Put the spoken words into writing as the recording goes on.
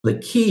The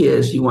key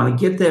is you want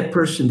to get that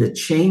person to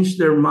change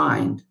their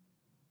mind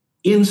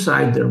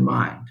inside their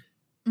mind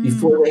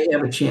before they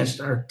have a chance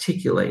to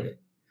articulate it.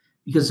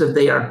 Because if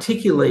they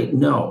articulate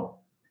no,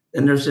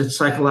 then there's a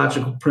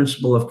psychological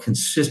principle of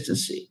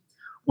consistency.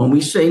 When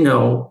we say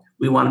no,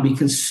 we want to be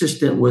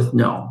consistent with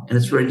no, and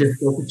it's very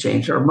difficult to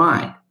change our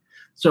mind.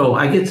 So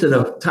I get to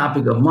the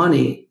topic of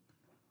money,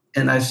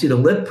 and I see the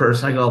lit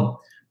person. I go,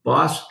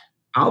 boss,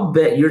 I'll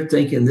bet you're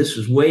thinking this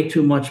is way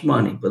too much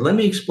money, but let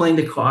me explain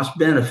the cost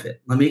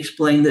benefit. Let me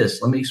explain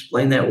this. Let me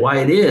explain that, why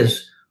it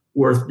is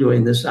worth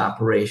doing this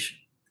operation.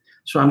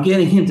 So I'm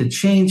getting him to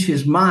change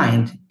his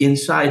mind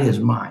inside his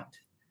mind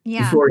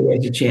before he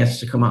has a chance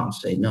to come out and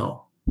say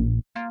no.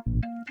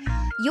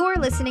 You're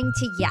listening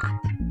to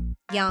YAP,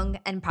 Young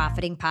and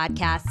Profiting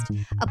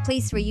Podcast, a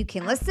place where you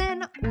can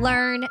listen,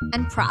 learn,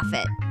 and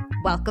profit.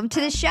 Welcome to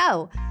the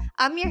show.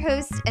 I'm your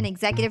host and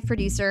executive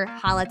producer,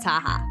 Hala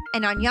Taha.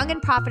 And on Young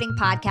and Profiting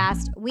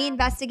Podcast, we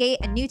investigate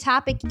a new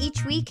topic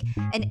each week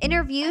and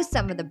interview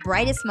some of the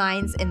brightest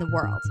minds in the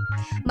world.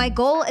 My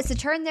goal is to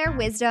turn their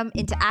wisdom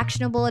into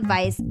actionable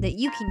advice that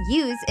you can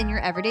use in your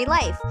everyday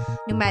life,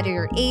 no matter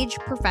your age,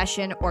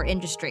 profession, or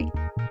industry.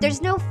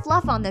 There's no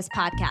fluff on this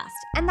podcast,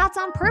 and that's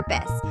on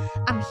purpose.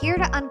 I'm here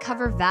to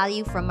uncover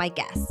value from my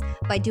guests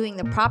by doing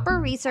the proper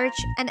research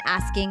and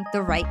asking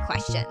the right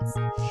questions.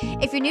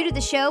 If you're new to the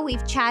show,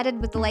 we've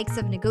chatted with the likes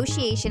of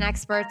negotiation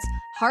experts,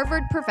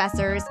 Harvard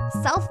professors,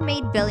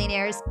 self-made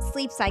billionaires,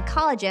 sleep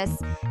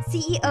psychologists,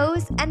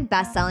 CEOs, and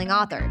best-selling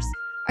authors.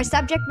 Our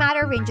subject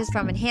matter ranges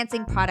from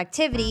enhancing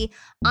productivity,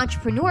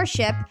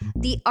 entrepreneurship,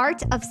 the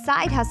art of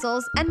side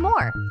hustles, and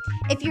more.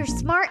 If you're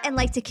smart and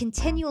like to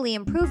continually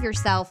improve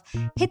yourself,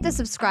 hit the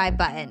subscribe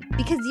button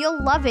because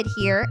you'll love it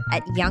here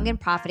at Young and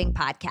Profiting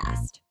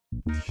Podcast.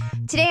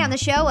 Today on the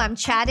show, I'm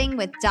chatting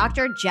with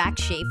Dr. Jack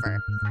Schafer.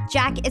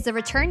 Jack is a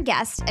return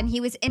guest, and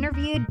he was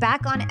interviewed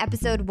back on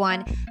episode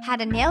 1, How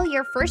to Nail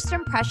Your First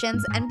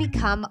Impressions and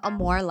Become a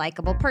More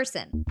Likable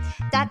Person.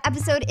 That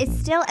episode is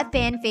still a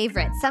fan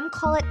favorite. Some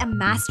call it a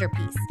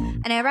masterpiece,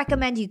 and I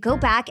recommend you go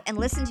back and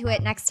listen to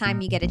it next time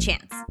you get a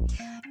chance.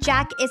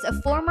 Jack is a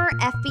former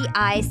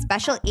FBI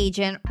special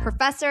agent,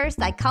 professor,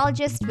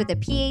 psychologist with a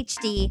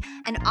PhD,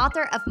 and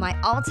author of my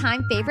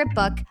all-time favorite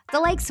book, The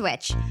Like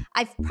Switch.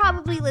 I've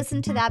probably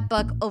listened to that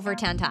book over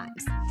 10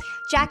 times.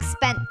 Jack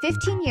spent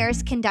 15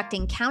 years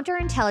conducting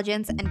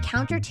counterintelligence and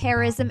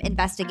counterterrorism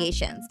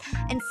investigations,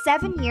 and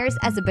 7 years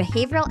as a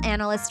behavioral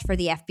analyst for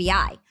the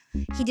FBI.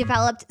 He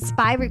developed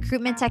spy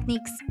recruitment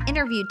techniques,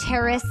 interviewed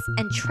terrorists,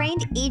 and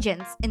trained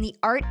agents in the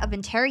art of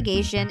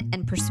interrogation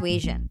and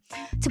persuasion.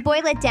 To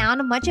boil it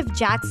down, much of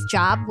Jack's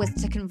job was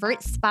to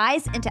convert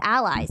spies into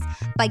allies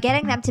by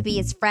getting them to be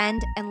his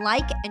friend and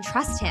like and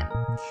trust him.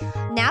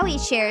 Now he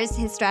shares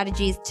his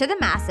strategies to the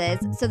masses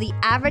so the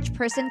average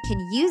person can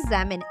use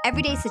them in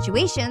everyday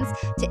situations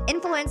to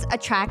influence,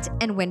 attract,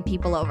 and win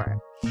people over.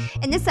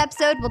 In this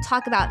episode, we'll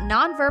talk about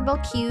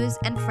nonverbal cues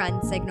and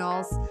friend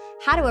signals,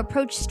 how to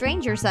approach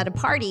strangers at a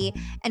party,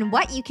 and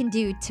what you can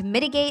do to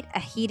mitigate a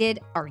heated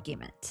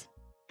argument.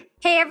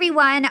 Hey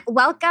everyone,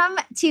 welcome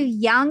to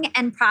Young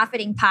and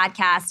Profiting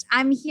Podcast.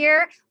 I'm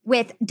here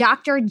with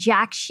Dr.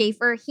 Jack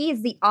Schafer. He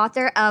is the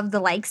author of The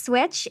Like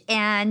Switch,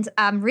 and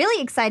I'm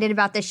really excited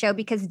about this show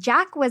because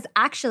Jack was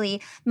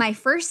actually my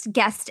first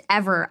guest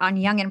ever on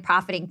Young and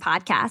Profiting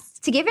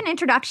Podcast. To give an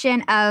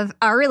introduction of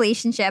our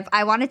relationship,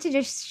 I wanted to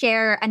just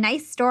share a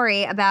nice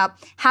story about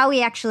how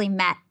we actually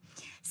met.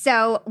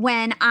 So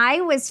when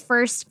I was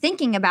first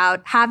thinking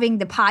about having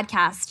the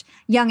podcast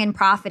Young and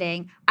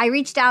Profiting, I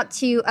reached out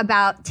to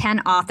about 10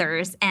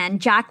 authors,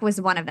 and Jack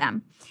was one of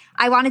them.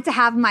 I wanted to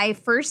have my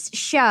first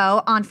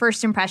show on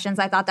first impressions.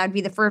 I thought that would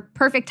be the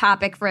perfect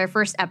topic for our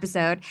first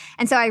episode.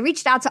 And so I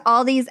reached out to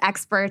all these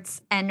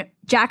experts, and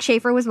Jack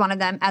Schafer was one of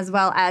them, as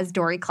well as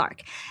Dorie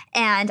Clark.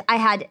 And I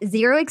had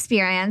zero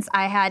experience.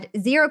 I had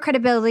zero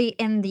credibility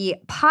in the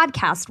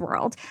podcast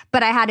world,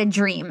 but I had a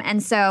dream.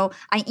 And so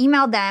I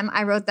emailed them.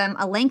 I wrote them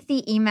a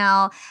lengthy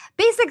email,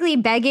 basically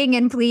begging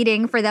and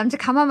pleading for them to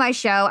come on my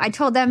show. I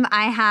told them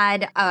I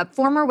had a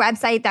former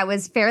website that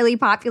was fairly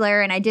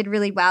popular and I did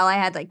really well. I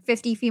had like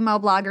 50 female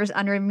bloggers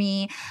under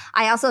me.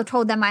 I also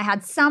told them I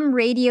had some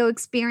radio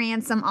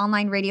experience, some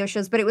online radio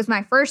shows, but it was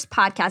my first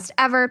podcast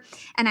ever.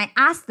 And I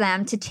asked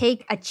them to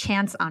take a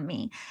chance on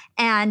me.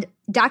 And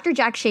Dr.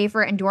 Jack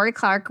Schafer and Dorie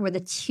Clark were the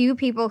two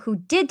people who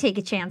did take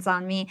a chance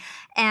on me.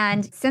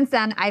 And since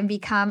then, I've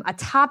become a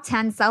top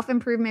 10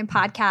 self-improvement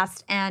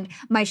podcast, and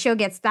my show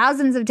gets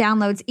thousands of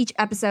downloads each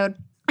episode.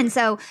 And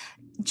so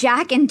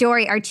Jack and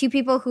Dorie are two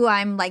people who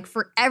I'm like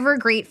forever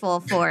grateful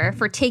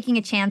for taking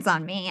a chance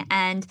on me.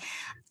 And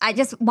I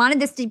just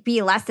wanted this to be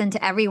a lesson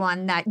to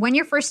everyone that when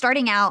you're first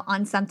starting out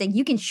on something,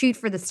 you can shoot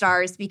for the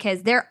stars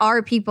because there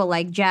are people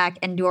like Jack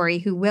and Dorie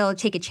who will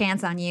take a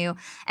chance on you.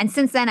 And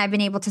since then, I've been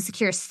able to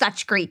secure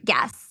such great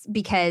guests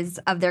because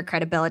of their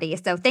credibility.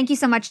 So thank you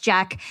so much,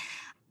 Jack.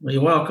 Well,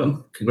 you're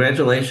welcome.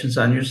 Congratulations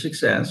on your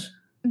success.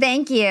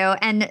 Thank you.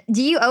 And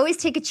do you always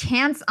take a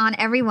chance on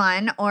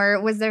everyone, or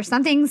was there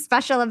something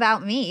special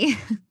about me?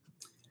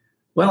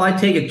 Well, I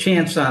take a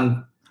chance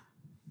on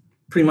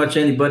pretty much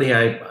anybody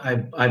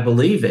I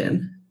believe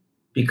in,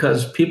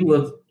 because people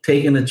have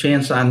taken a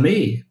chance on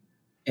me,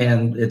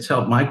 and it's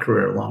helped my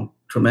career along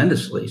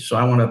tremendously. So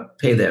I want to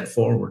pay that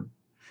forward.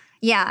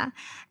 Yeah.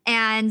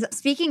 And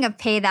speaking of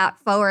pay that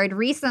forward,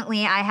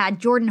 recently I had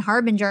Jordan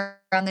Harbinger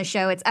on the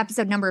show. It's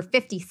episode number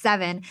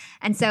 57.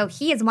 And so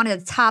he is one of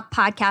the top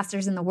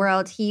podcasters in the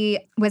world. He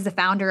was the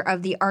founder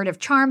of the Art of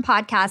Charm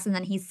podcast, and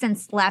then he's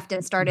since left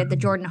and started the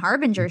Jordan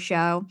Harbinger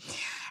show.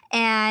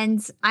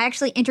 And I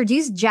actually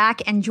introduced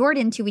Jack and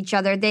Jordan to each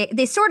other.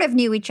 They sort of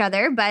knew each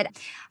other, but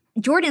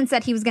Jordan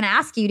said he was going to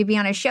ask you to be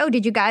on a show.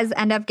 Did you guys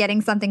end up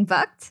getting something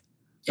booked?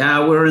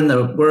 Yeah, we're in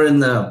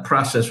the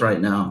process right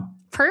now.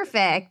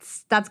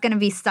 Perfect. That's going to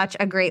be such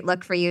a great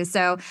look for you.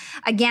 So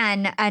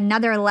again,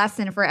 another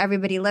lesson for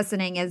everybody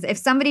listening is if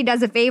somebody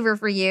does a favor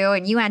for you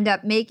and you end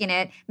up making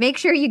it, make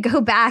sure you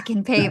go back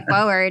and pay it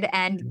forward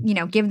and,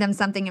 give them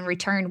something in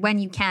return when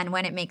you can,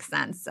 when it makes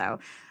sense. So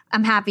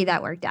I'm happy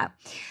that worked out.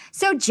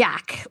 So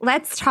Jack,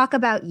 let's talk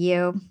about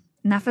you.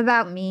 Enough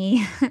about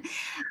me.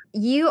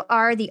 You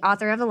are the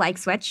author of A Like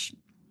Switch.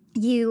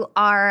 You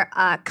are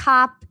a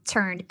cop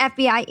turned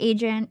FBI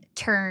agent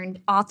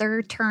turned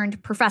author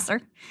turned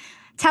professor.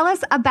 Tell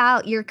us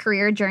about your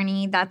career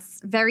journey.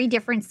 That's very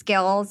different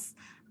skills.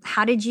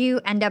 How did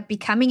you end up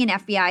becoming an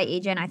FBI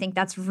agent? I think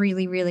that's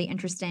really, really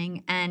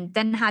interesting. And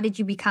then how did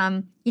you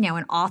become,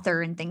 an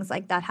author and things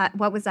like that?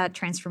 What was that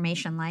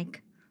transformation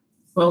like?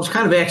 Well, it's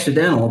kind of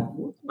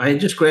accidental. I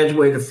just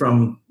graduated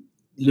from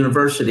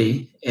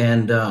university,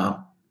 and I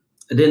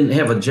didn't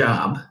have a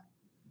job.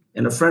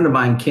 And a friend of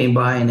mine came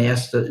by and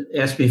asked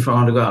me if I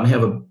wanted to go out and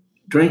have a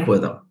drink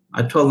with him.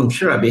 I told him,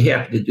 sure, I'd be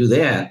happy to do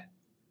that.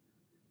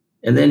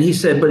 And then he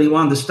said, but he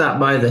wanted to stop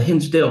by the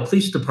Hinsdale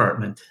Police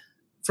Department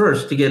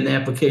first to get an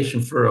application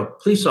for a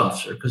police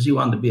officer, because he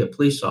wanted to be a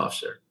police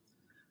officer.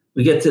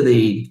 We get to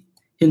the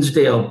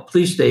Hinsdale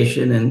Police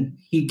Station, and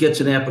he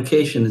gets an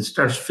application and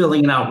starts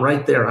filling it out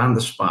right there on the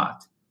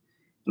spot.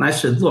 And I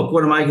said, look,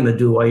 what am I going to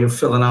do while you're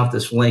filling out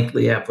this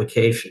lengthy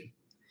application?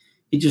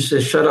 He just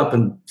says, shut up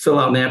and fill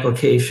out an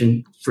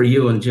application for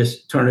you and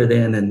just turn it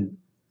in.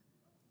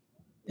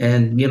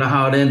 And you know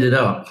how it ended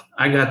up.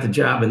 I got the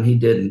job and he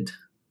didn't.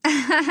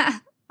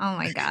 Oh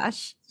my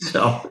gosh.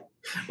 So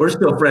we're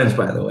still friends,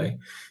 by the way.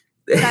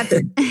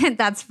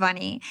 That's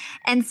funny.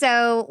 And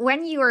so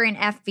when you were an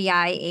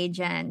FBI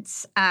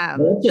agent,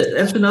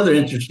 that's another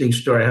interesting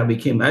story. How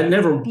I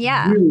never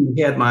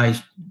really had my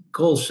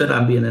goals set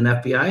on being an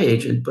FBI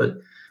agent, but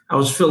I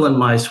was filling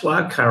my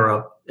squad car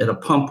up at a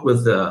pump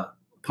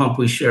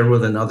we shared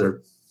with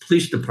another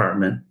police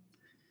department.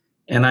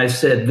 And I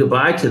said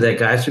goodbye to that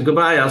guy. I said,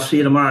 goodbye, I'll see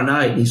you tomorrow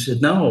night. And he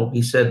said, no.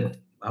 He said,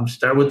 I'm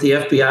starting with the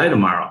FBI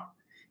tomorrow.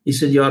 He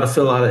said, you ought to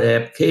fill out an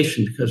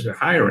application because they're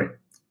hiring.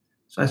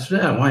 So I said,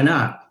 yeah, why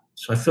not?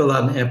 So I filled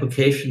out an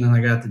application and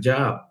I got the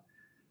job.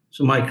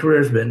 So my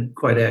career's been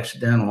quite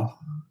accidental.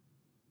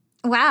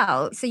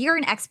 Wow. So you're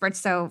an expert.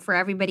 So for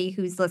everybody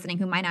who's listening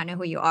who might not know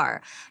who you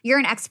are, you're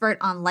an expert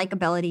on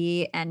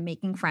likability and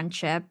making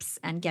friendships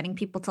and getting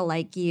people to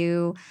like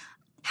you.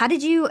 How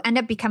did you end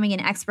up becoming an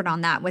expert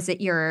on that? Was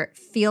it your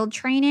field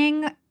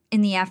training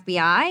in the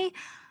FBI?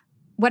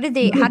 How did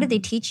they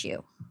teach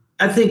you?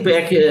 I think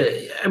back,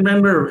 I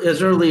remember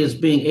as early as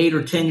being 8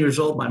 or 10 years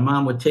old, my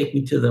mom would take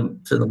me to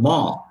the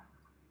mall,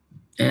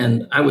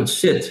 and I would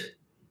sit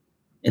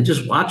and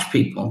just watch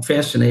people. I'm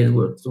fascinated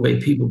with the way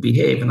people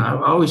behave, and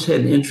I've always had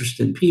an interest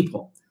in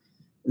people.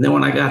 And then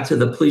when I got to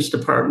the police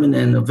department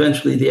and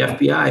eventually the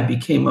FBI, I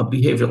became a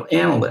behavioral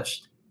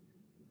analyst.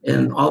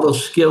 And all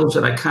those skills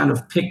that I kind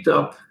of picked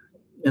up,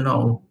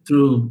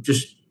 through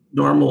just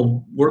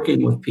normal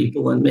working with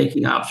people and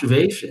making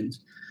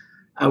observations,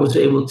 I was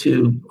able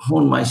to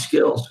hone my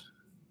skills.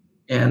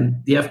 And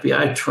the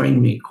FBI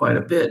trained me quite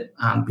a bit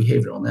on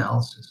behavioral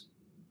analysis.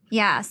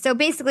 Yeah. So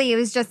basically it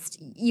was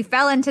just, you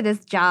fell into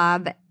this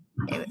job,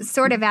 it was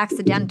sort of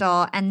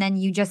accidental, and then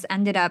you just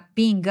ended up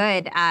being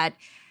good at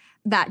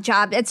that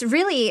job. It's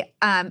really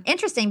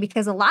interesting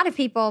because a lot of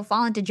people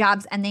fall into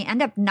jobs and they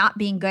end up not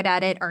being good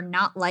at it or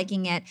not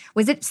liking it.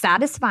 Was it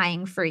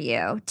satisfying for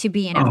you to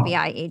be an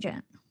FBI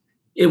agent?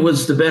 It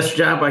was the best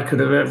job I could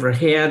have ever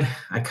had.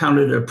 I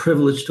counted it a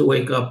privilege to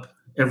wake up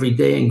every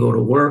day and go to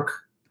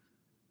work.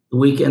 The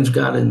weekends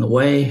got in the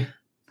way.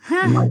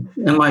 And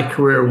my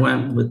career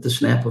went with the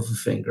snap of a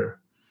finger.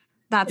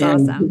 That's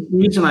awesome. The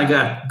reason I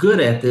got good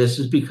at this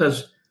is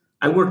because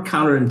I worked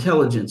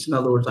counterintelligence. In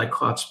other words, I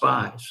caught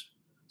spies.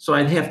 So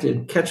I'd have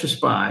to catch a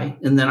spy,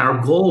 and then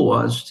our goal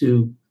was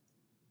to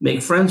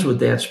make friends with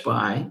that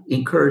spy,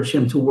 encourage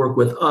him to work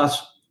with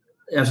us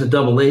as a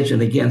double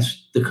agent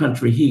against the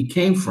country he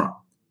came from.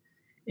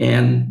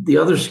 And the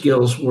other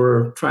skills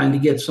were trying to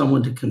get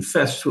someone to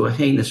confess to a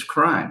heinous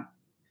crime.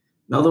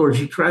 In other words,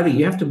 you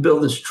have to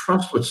build this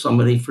trust with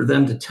somebody for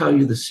them to tell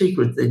you the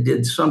secret. They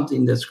did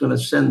something that's going to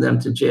send them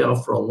to jail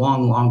for a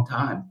long, long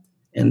time.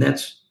 And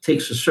that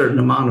takes a certain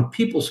amount of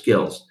people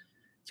skills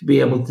to be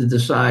able to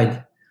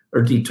decide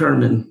or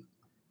determine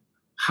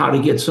how to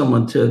get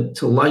someone to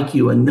like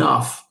you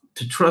enough,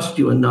 to trust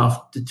you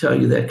enough to tell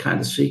you that kind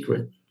of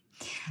secret.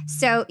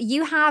 So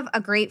you have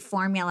a great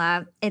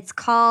formula. It's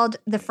called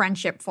the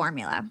friendship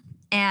formula.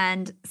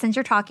 And since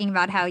you're talking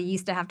about how you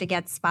used to have to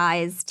get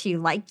spies to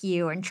like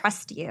you and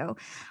trust you,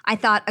 I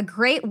thought a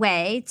great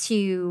way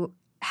to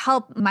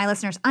help my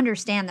listeners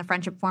understand the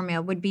friendship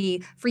formula would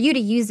be for you to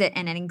use it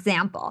in an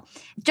example.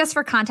 Just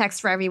for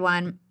context for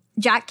everyone,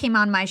 Jack came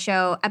on my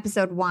show,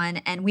 episode 1,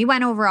 and we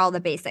went over all the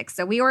basics.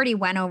 So we already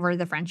went over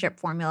the friendship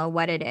formula,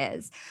 what it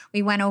is.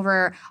 We went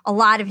over a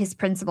lot of his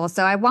principles.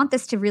 So I want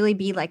this to really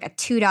be like a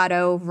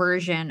 2.0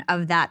 version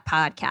of that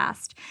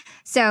podcast.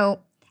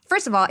 So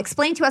first of all,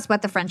 explain to us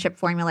what the friendship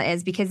formula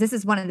is, because this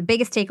is one of the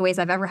biggest takeaways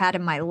I've ever had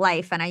in my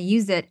life, and I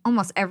use it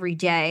almost every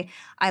day.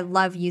 I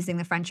love using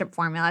the friendship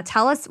formula.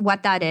 Tell us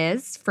what that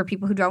is for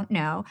people who don't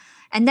know,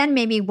 and then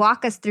maybe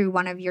walk us through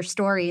one of your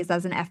stories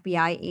as an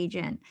FBI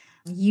agent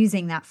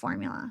using that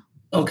formula.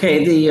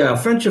 Okay, the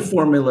friendship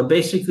formula,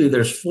 basically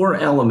there's 4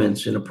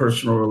 elements in a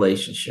personal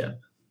relationship.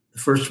 The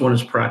first one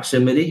is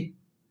proximity.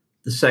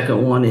 The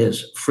second one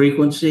is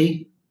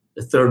frequency.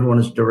 The third one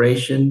is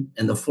duration.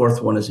 And the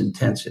fourth one is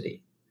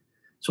intensity.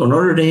 So in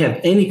order to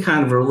have any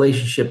kind of a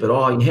relationship at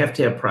all, you have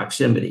to have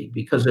proximity,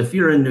 because if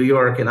you're in New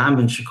York and I'm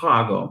in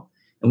Chicago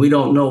and we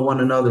don't know one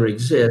another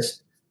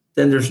exists,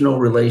 then there's no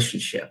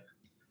relationship.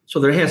 So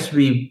there has to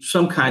be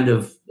some kind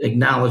of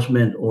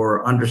acknowledgement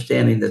or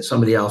understanding that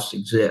somebody else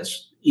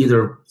exists,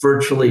 either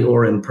virtually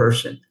or in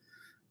person.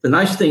 The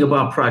nice thing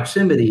about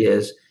proximity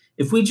is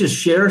if we just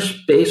share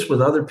space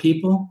with other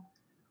people,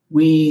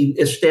 we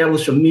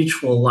establish a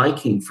mutual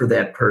liking for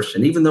that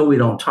person. Even though we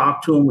don't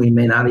talk to them, we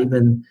may not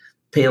even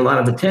pay a lot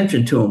of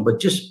attention to them, but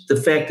just the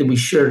fact that we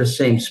share the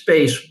same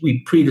space,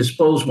 we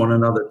predispose one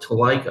another to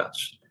like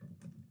us.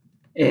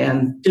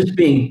 And just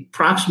being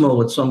proximal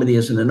with somebody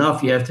isn't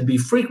enough. You have to be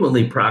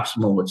frequently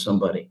proximal with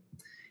somebody.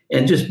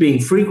 And just being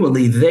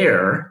frequently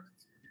there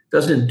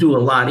doesn't do a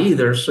lot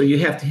either. So you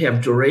have to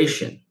have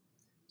duration.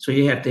 So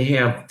you have to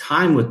have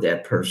time with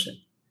that person.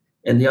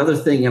 And the other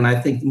thing, and I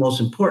think the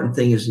most important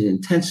thing, is the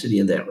intensity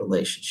of that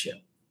relationship.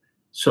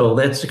 So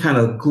that's the kind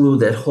of glue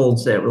that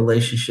holds that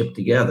relationship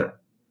together.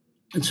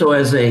 And so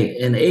as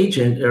an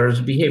agent or as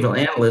a behavioral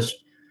analyst,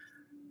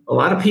 a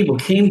lot of people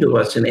came to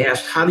us and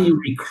asked, how do you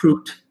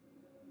recruit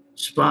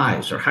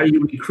spies, or how do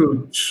you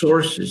recruit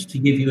sources to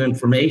give you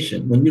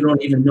information when you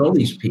don't even know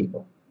these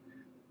people?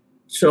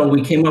 So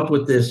we came up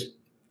with this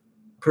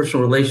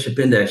personal relationship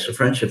index, the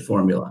friendship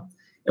formula.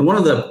 And one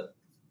of the,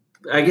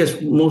 I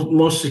guess,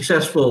 most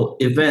successful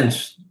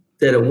events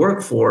that it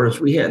worked for is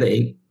we had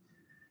I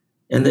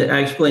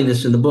explained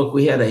this in the book,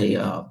 we had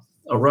a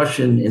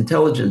Russian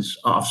intelligence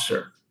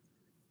officer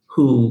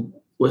who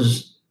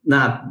was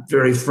not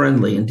very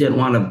friendly and didn't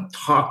want to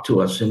talk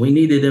to us. And we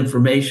needed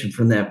information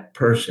from that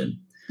person.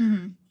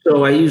 Mm-hmm.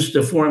 So I used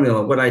the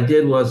formula. What I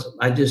did was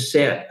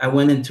I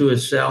went into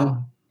his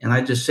cell and I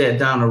just sat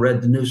down and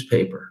read the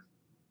newspaper.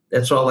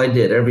 That's all I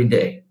did every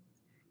day.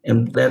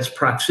 And that's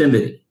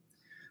proximity.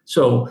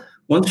 So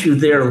once you're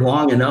there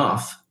long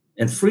enough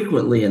and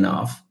frequently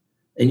enough,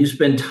 and you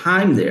spend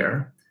time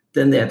there,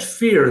 then that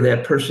fear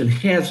that person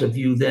has of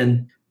you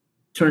then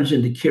turns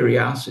into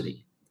curiosity.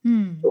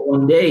 But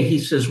one day he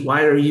says,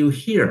 why are you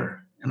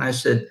here? And I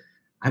said,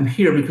 I'm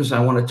here because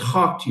I want to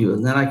talk to you.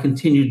 And then I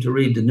continued to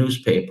read the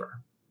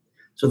newspaper.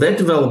 So that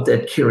developed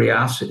that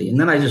curiosity. And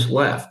then I just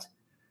left.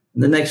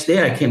 And the next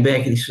day I came back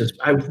and he says,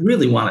 I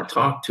really want to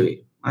talk to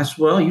you. I said,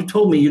 well, you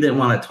told me you didn't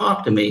want to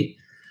talk to me.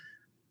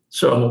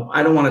 So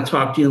I don't want to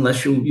talk to you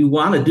unless you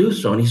want to do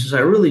so. And he says, I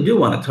really do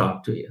want to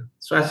talk to you.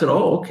 So I said,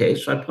 oh, okay.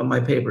 So I put my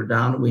paper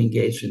down and we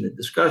engaged in a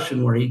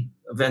discussion where he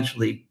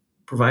eventually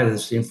provided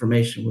us the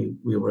information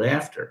we were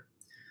after.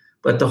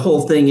 But the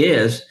whole thing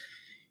is,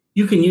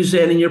 you can use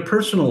that in your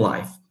personal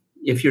life.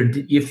 If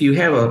you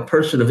have a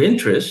person of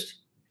interest,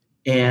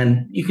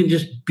 and you can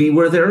just be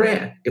where they're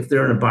at. If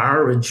they're in a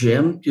bar or a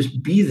gym,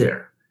 just be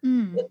there.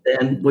 And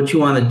then what you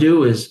want to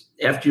do is,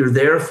 after you're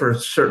there for a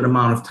certain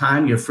amount of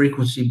time, your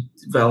frequency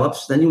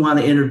develops. Then you want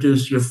to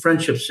introduce your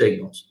friendship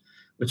signals,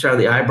 which are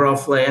the eyebrow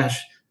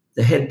flash,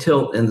 the head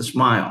tilt, and the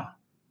smile.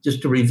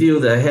 Just to review,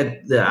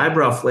 the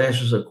eyebrow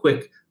flash is a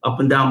quick up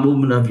and down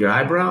movement of your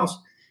eyebrows,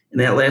 and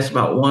that lasts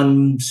about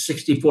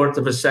 1/64th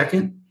of a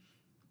second.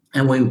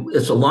 And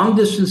it's a long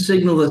distance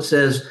signal that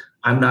says,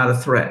 I'm not a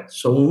threat.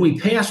 So when we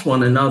pass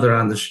one another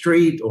on the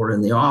street or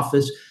in the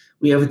office,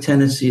 we have a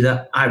tendency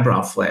to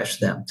eyebrow flash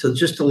them,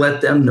 to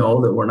let them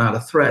know that we're not a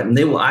threat. And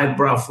they will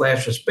eyebrow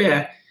flash us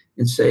back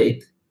and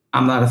say,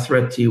 I'm not a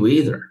threat to you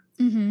either.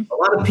 Mm-hmm. A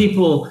lot of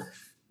people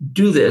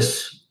do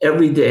this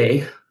every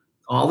day,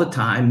 all the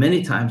time,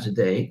 many times a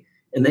day.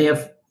 And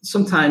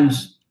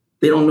sometimes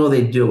they don't know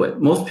they do it.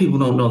 Most people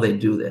don't know they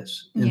do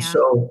this. And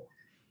so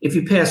if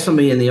you pass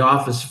somebody in the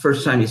office, the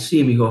first time you see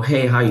them, you go,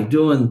 hey, how you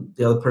doing?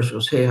 The other person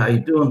goes, hey, how you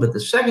doing? But the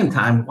second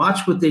time,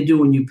 watch what they do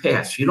when you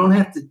pass. You don't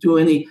have to do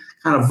any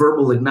kind of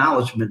verbal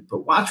acknowledgement,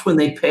 but watch when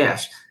they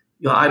pass.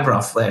 You'll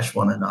eyebrow flash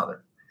one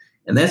another.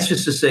 And that's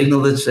just a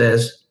signal that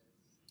says,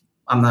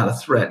 I'm not a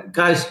threat.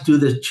 Guys do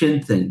the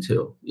chin thing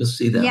too. You'll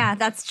see them. Yeah,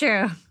 that's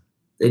true.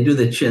 They do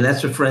the chin.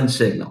 That's a friend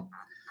signal.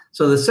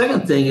 So the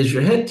second thing is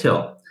your head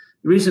tilt.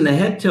 The reason the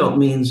head tilt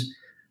means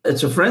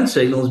it's a friend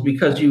signal is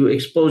because you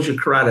expose your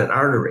carotid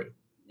artery.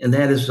 And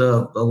that is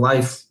the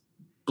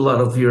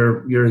lifeblood of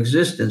your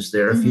existence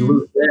there. If you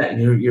lose that,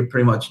 you're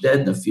pretty much dead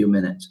in a few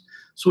minutes.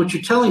 So what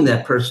you're telling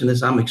that person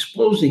is, I'm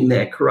exposing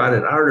that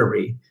carotid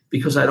artery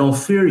because I don't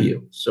fear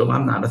you. So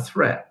I'm not a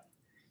threat.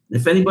 And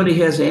if anybody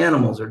has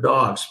animals or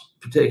dogs,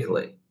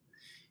 particularly,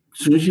 as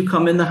soon as you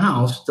come in the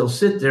house, they'll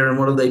sit there and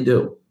what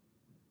do?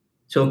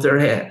 Tilt their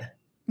head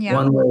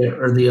one way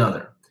or the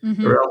other.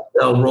 Or else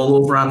they'll roll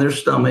over on their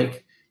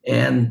stomach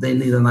and they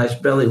need a nice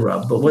belly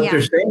rub. But what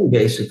they're saying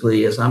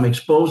basically is, I'm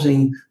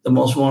exposing the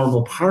most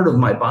vulnerable part of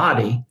my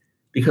body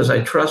because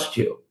I trust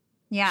you.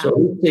 Yeah. So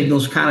these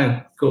signals kind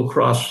of go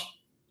across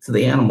to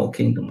the animal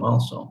kingdom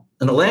also.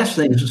 And the last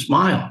thing is a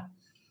smile.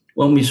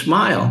 When we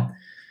smile,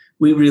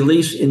 we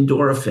release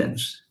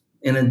endorphins.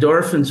 And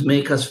endorphins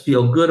make us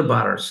feel good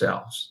about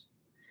ourselves.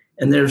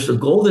 And there's the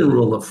golden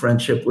rule of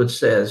friendship, which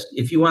says,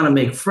 if you want to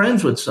make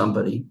friends with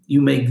somebody,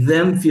 you make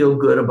them feel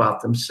good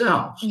about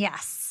themselves.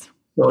 Yes.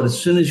 So as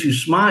soon as you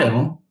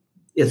smile,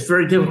 it's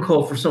very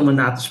difficult for someone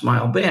not to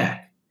smile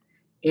back.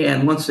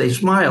 And once they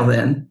smile,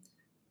 then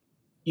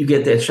you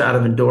get that shot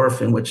of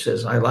endorphin, which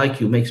says, I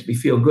like you, makes me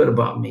feel good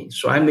about me.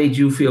 So I made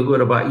you feel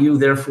good about you,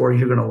 therefore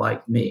you're going to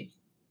like me.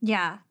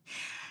 Yeah.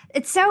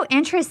 It's so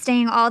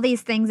interesting, all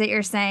these things that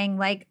you're saying,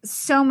 like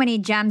so many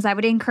gems. I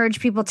would encourage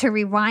people to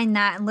rewind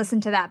that and listen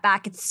to that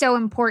back. It's so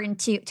important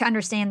to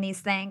understand these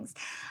things.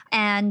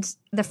 And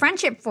the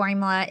friendship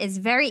formula is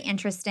very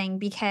interesting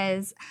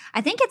because I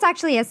think it's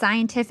actually a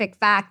scientific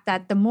fact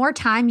that the more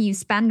time you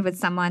spend with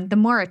someone, the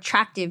more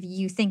attractive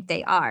you think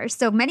they are.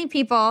 So many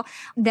people,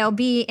 they'll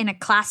be in a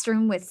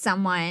classroom with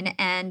someone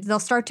and they'll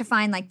start to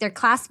find like their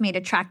classmate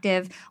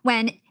attractive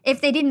when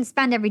if they didn't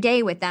spend every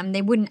day with them,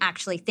 they wouldn't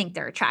actually think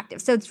they're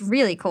attractive. So it's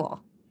really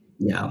cool.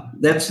 Yeah,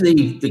 that's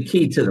the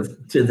key to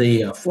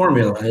the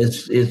formula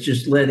is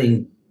just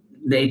letting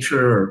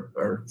nature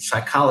or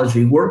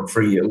psychology work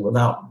for you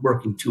without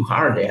working too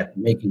hard at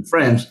making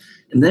friends.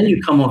 And then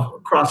you come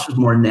across as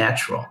more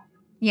natural.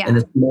 Yeah. And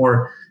it's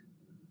more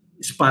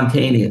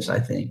spontaneous, I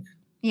think.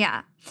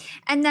 Yeah.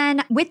 And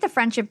then with the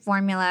friendship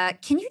formula,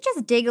 can you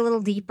just dig a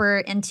little deeper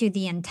into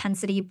the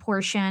intensity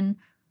portion?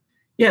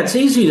 Yeah, it's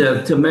easy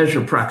to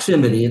measure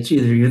proximity. It's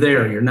either you're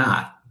there or you're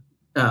not.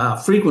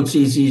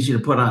 Frequency is easy to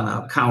put on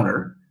a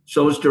counter.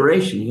 So is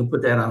duration. You can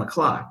put that on a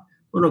clock.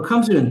 When it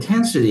comes to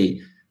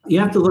intensity, you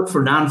have to look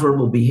for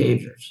nonverbal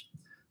behaviors.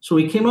 So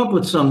we came up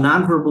with some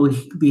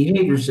nonverbal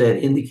behaviors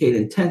that indicate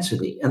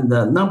intensity. And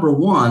the number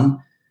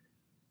one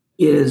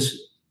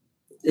is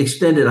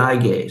extended eye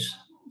gaze.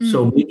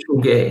 So mutual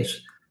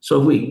gaze. So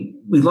we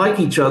like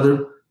each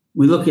other,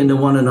 we look into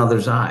one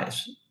another's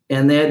eyes.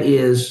 And that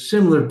is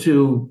similar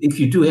to, if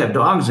you do have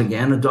dogs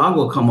again, a dog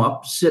will come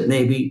up, sit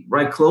maybe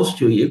right close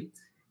to you,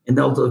 and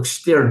they'll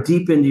stare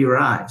deep into your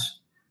eyes.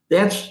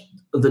 That's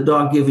the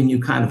dog giving you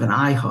kind of an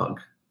eye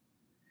hug.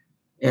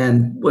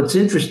 And what's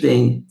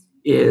interesting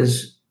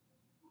is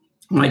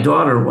my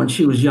daughter, when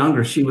she was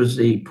younger, she was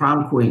the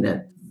prom queen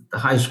at the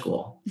high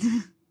school.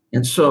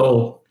 And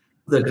so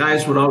the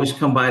guys would always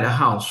come by the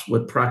house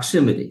with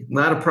proximity, a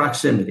lot of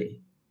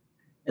proximity.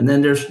 And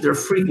then they're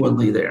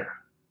frequently there.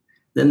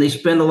 Then they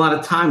spend a lot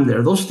of time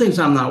there. Those things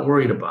I'm not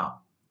worried about.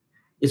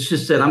 It's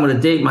just that I'm going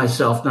to date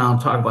myself now and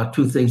talk about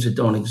two things that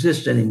don't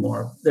exist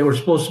anymore. They were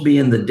supposed to be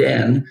in the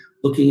den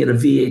looking at a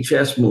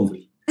VHS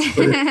movie.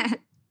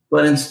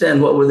 But instead,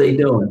 what were they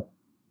doing?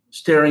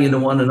 Staring into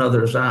one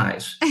another's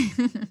eyes.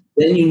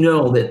 Then you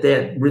know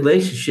that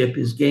relationship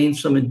has gained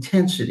some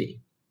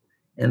intensity.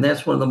 And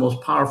that's one of the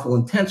most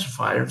powerful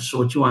intensifiers. So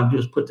what you want to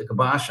do is put the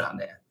kibosh on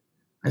that.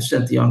 I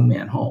sent the young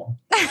man home.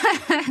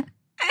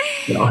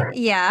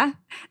 Yeah,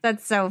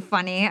 that's so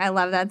funny. I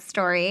love that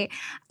story.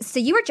 So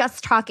you were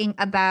just talking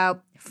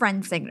about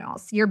friend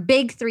signals. Your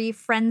big three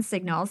friend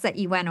signals that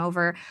you went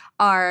over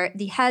are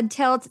the head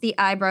tilt, the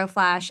eyebrow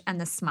flash,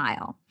 and the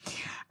smile.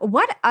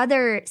 What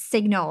other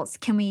signals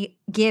can we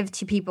give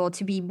to people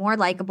to be more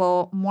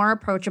likable, more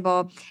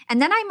approachable?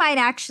 And then I might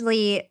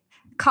actually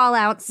call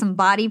out some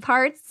body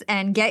parts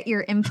and get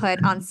your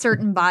input on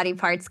certain body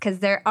parts, because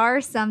there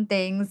are some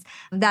things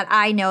that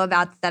I know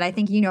about that I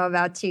think you know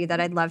about too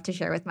that I'd love to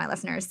share with my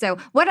listeners. So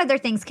what other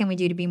things can we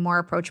do to be more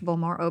approachable,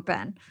 more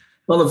open?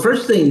 Well, the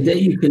first thing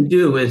that you can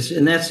do is,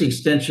 and that's the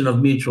extension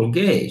of mutual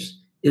gaze,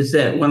 is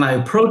that when I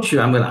approach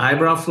you, I'm going to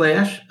eyebrow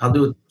flash. I'll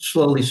do it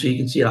slowly so you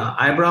can see it. I'll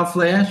eyebrow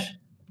flash,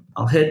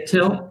 I'll head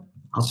tilt,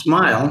 I'll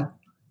smile,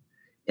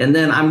 and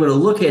then I'm going to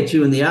look at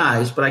you in the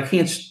eyes, but I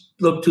can't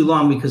look too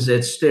long because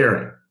that's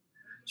staring.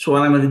 So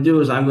what I'm going to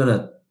do is I'm going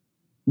to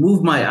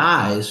move my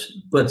eyes,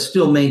 but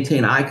still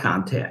maintain eye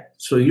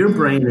contact. So your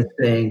brain is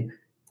saying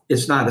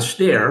it's not a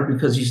stare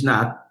because he's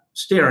not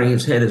staring,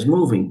 his head is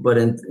moving. But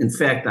in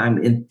fact,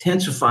 I'm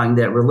intensifying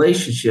that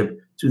relationship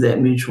through that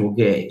mutual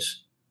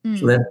gaze.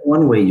 So that's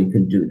one way you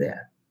can do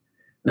that.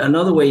 Now,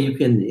 another way you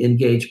can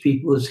engage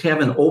people is have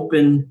an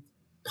open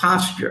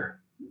posture.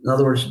 In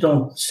other words,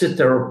 don't sit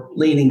there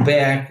leaning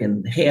back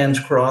and hands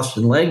crossed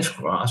and legs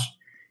crossed.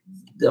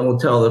 That will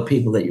tell the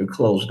people that you're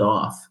closed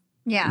off.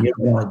 Yeah. You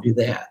don't want to do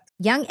that.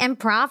 Young and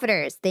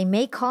Profiters, they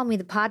may call me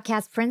the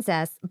podcast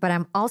princess, but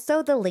I'm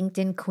also the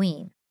LinkedIn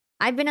queen.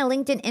 I've been a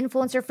LinkedIn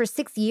influencer for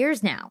 6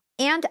 years now,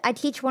 and I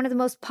teach one of the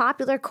most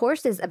popular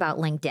courses about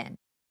LinkedIn.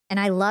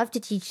 And I love to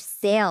teach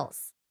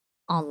sales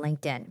on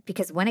LinkedIn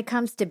because when it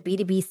comes to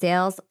B2B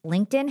sales,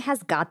 LinkedIn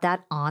has got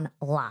that on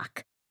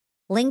lock.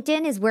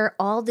 LinkedIn is where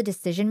all the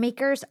decision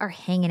makers are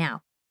hanging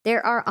out.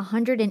 There are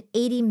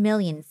 180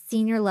 million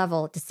senior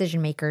level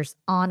decision makers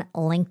on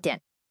LinkedIn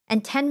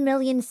and 10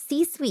 million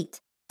C-suite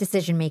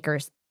decision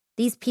makers.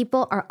 These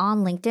people are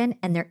on LinkedIn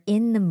and they're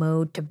in the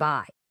mode to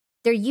buy.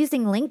 They're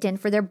using LinkedIn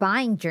for their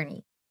buying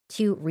journey,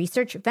 to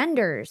research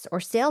vendors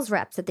or sales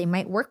reps that they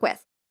might work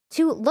with,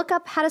 to look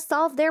up how to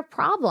solve their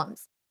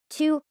problems,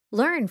 to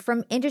learn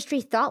from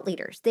industry thought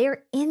leaders.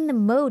 They're in the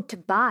mode to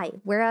buy,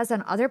 whereas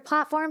on other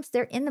platforms,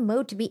 they're in the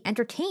mode to be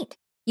entertained.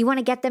 You want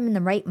to get them in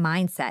the right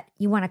mindset.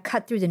 You want to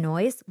cut through the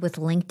noise with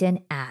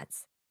LinkedIn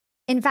ads.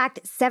 In fact,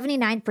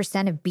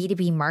 79% of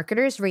B2B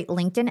marketers rate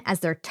LinkedIn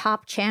as their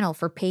top channel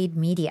for paid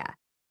media.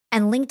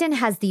 And LinkedIn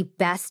has the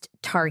best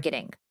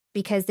targeting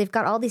because they've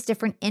got all these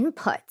different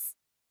inputs.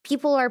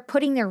 People are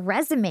putting their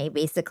resume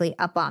basically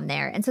up on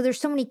there. And so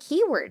there's so many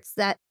keywords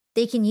that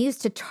they can use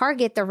to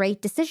target the right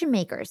decision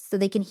makers so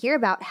they can hear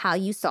about how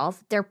you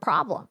solve their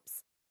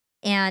problems.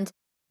 And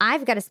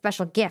I've got a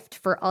special gift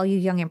for all you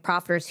young and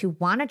profiters who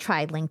want to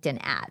try LinkedIn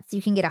ads.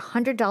 You can get a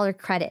 $100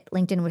 credit.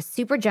 LinkedIn was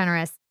super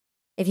generous.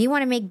 If you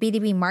want to make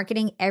B2B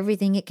marketing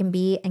everything it can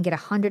be and get a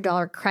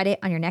 $100 credit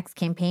on your next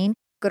campaign,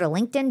 go to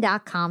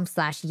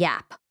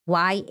linkedin.com/yap,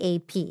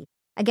 Y-A-P.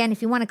 Again,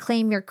 if you want to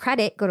claim your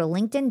credit, go to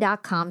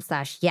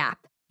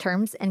linkedin.com/yap.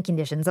 Terms and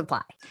conditions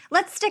apply.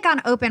 Let's stick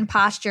on open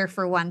posture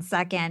for 1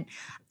 second.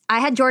 I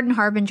had Jordan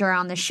Harbinger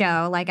on the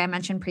show, like I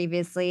mentioned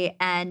previously.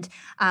 And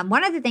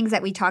one of the things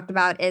that we talked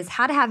about is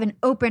how to have an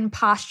open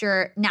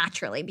posture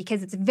naturally,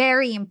 because it's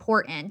very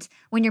important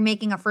when you're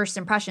making a first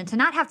impression to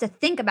not have to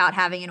think about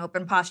having an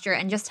open posture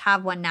and just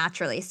have one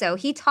naturally. So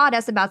he taught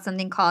us about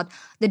something called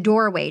the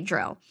doorway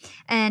drill.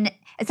 And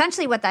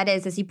essentially what that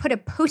is you put a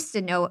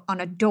Post-it note on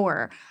a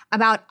door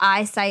about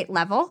eyesight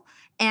level.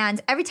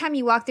 And every time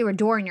you walk through a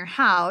door in your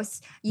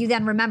house, you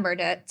then remember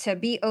to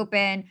be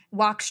open,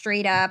 walk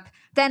straight up.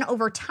 Then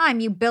over time,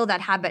 you build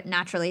that habit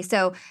naturally.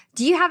 So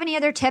do you have any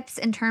other tips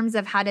in terms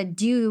of how to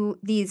do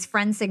these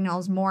friend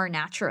signals more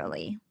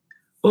naturally?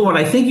 Well, what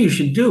I think you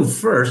should do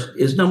first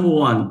is, number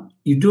one,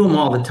 you do them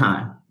all the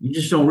time. You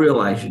just don't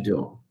realize you do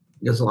them.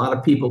 Because a lot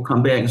of people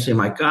come back and say,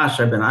 my gosh,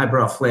 I've been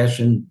eyebrow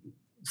flashing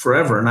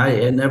forever and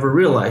I never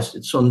realized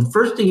it. So the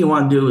first thing you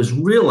want to do is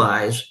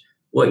realize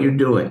what you're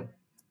doing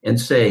and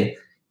say,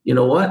 you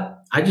know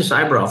what? I just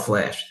eyebrow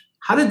flashed.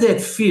 How did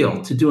that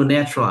feel to do a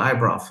natural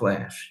eyebrow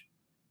flash?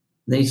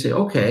 And then you say,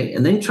 okay,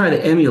 and then try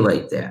to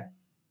emulate that.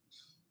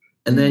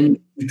 And then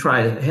you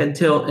try a head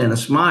tilt and a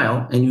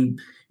smile, and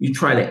you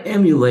try to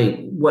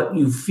emulate what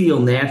you feel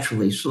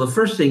naturally. So the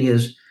first thing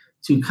is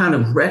to kind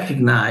of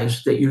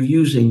recognize that you're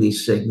using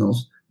these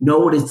signals, know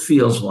what it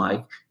feels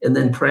like, and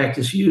then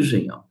practice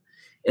using them.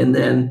 And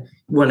then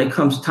when it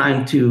comes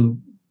time to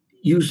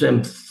use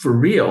them for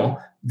real,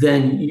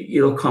 then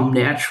it'll come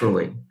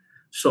naturally.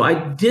 So I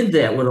did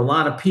that with a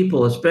lot of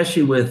people,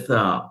 especially with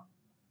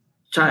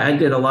I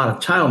did a lot of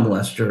child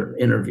molester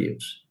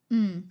interviews.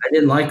 I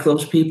didn't like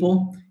those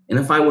people. And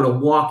if I would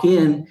have walked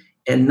in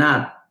and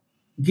not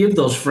give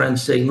those friend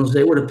signals,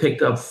 they would have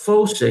picked up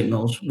faux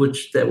signals,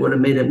 that would have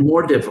made it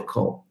more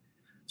difficult.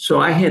 So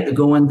I had to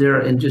go in there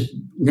and just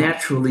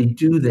naturally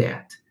do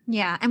that.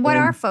 Yeah. And what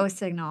are faux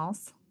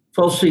signals?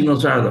 Faux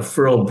signals are the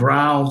furrowed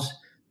brows,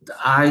 the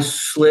eyes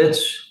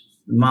slits,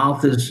 the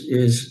mouth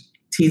is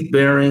teeth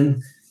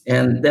bearing.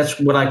 And that's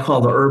what I call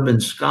the urban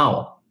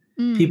scowl.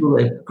 People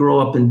that grow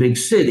up in big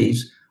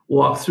cities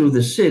walk through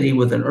the city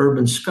with an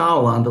urban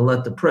scowl on to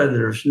let the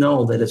predators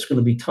know that it's going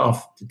to be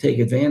tough to take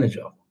advantage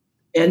of.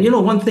 And,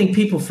 one thing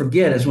people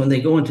forget is when they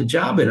go into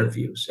job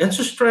interviews, it's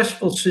a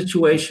stressful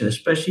situation,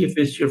 especially if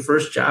it's your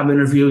first job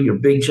interview, your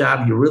big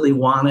job, you really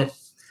want it.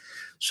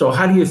 So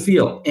how do you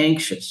feel?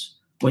 Anxious.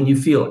 When you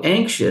feel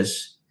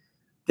anxious,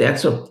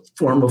 that's a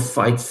form of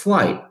fight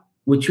flight,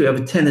 which you have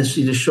a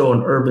tendency to show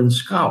an urban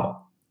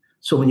scowl.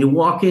 So when you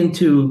walk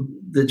into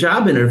the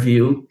job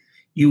interview,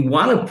 you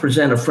want to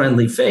present a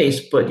friendly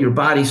face, but your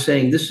body's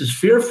saying, this is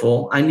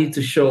fearful. I need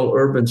to show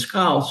urban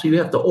scowl. So you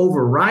have to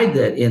override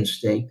that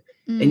instinct.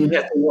 And you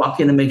have to walk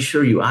in and make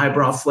sure you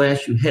eyebrow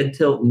flash, you head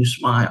tilt, and you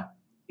smile.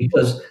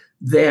 Because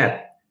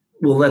that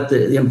will let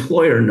the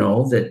employer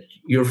know that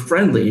you're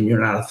friendly and you're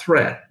not a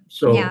threat.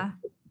 So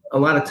a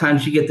lot of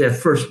times you get that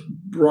first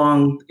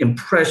wrong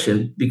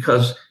impression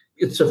because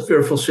it's a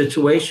fearful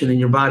situation and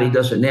your body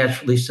doesn't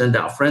naturally send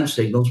out friend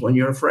signals when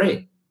you're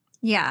afraid.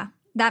 Yeah,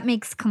 that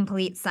makes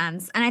complete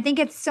sense. And I think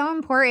it's so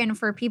important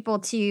for people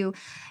to,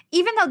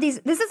 even though this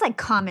is like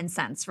common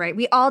sense, right?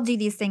 We all do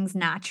these things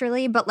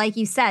naturally. But like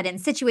you said, in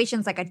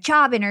situations like a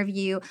job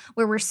interview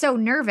where we're so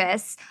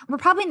nervous, we're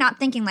probably not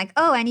thinking like,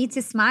 oh, I need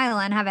to smile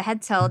and have a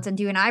head tilt and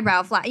do an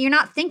eyebrow flat. You're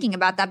not thinking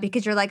about that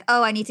because you're like,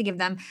 oh, I need to give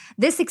them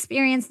this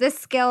experience, this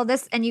skill,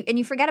 this, and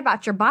you forget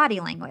about your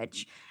body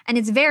language. And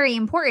it's very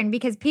important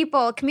because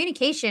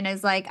communication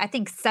is like, I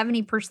think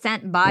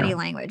 70% body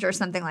language or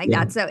something like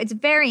that. So it's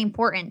very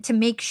important to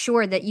make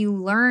sure that you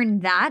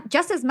learn that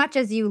just as much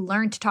as you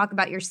learn to talk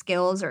about your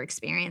skills or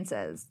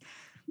experiences.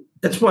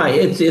 That's why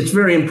it's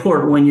very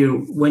important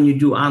when you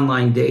do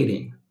online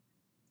dating.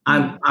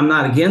 I'm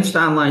not against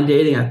online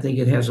dating. I think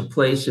it has a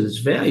place and it's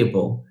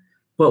valuable,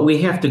 but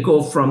we have to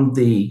go from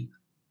the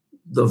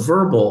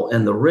verbal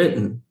and the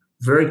written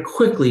very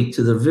quickly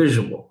to the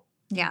visual.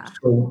 Yeah.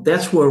 So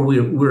that's where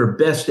we're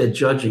best at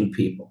judging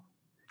people,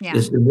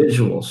 is the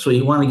visual. So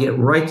you want to get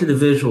right to the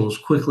visual as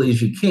quickly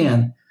as you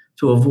can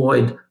to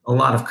avoid a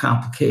lot of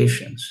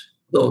complications.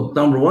 The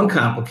number one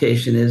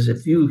complication is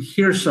if you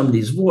hear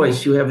somebody's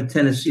voice, you have a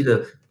tendency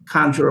to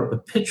conjure up a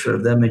picture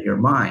of them in your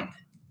mind.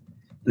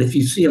 And if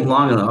you see them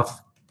long enough,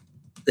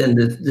 then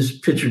this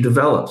picture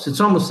develops.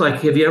 It's almost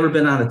like, have you ever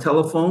been on a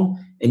telephone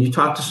and you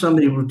talk to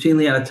somebody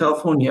routinely on a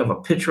telephone, you have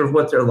a picture of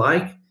what they're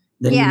like,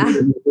 then you meet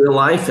them in real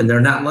life and they're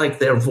not like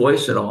their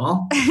voice at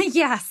all?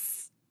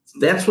 Yes.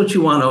 That's what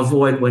you want to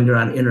avoid when you're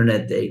on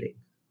internet dating.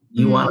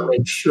 You want to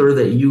make sure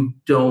that you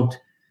don't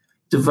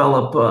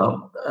develop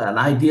an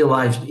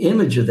idealized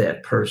image of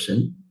that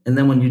person. And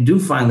then when you do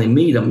finally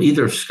meet them,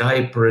 either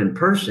Skype or in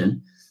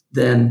person,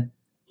 then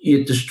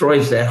it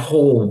destroys that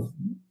whole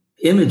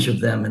image of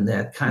them in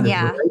that kind of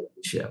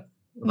relationship.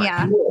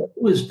 Like,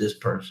 who is this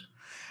person?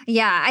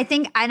 Yeah, I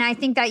think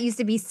that used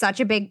to be such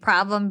a big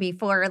problem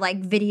before like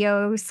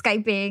video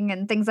Skyping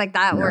and things like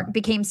that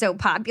became so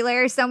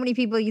popular. So many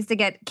people used to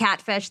get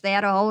catfished. They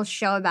had a whole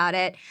show about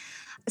it.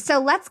 So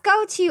let's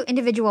go to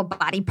individual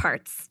body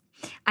parts.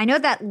 I know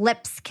that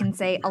lips can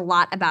say a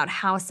lot about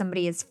how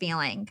somebody is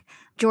feeling.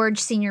 George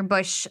Senior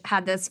Bush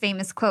had this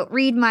famous quote,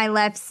 "Read my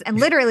lips." And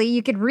literally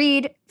you could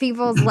read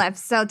people's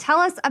lips. So tell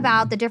us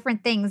about the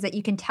different things that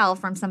you can tell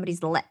from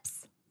somebody's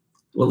lips.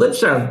 Well,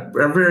 lips are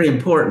very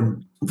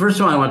important. First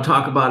thing I want to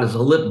talk about is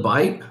a lip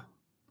bite.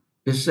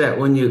 It's that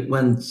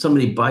when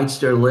somebody bites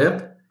their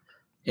lip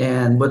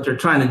and what they're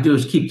trying to do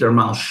is keep their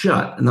mouth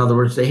shut. In other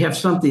words, they have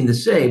something to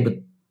say, but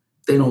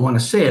they don't want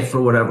to say it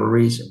for whatever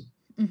reason.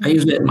 I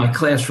use that in my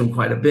classroom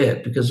quite a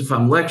bit because if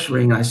I'm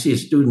lecturing and I see a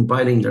student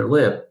biting their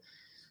lip,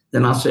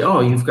 then I'll say, "Oh,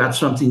 you've got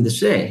something to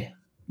say."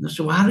 And they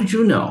say, "Well, how did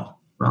you know?"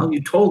 "Well,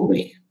 you told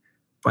me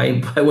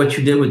by what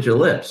you did with your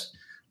lips."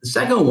 The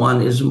second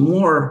one is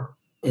more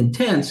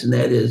intense, and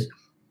that is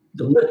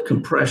the lip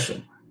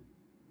compression.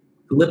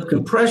 The lip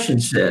compression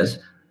says,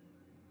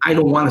 "I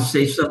don't want to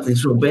say something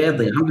so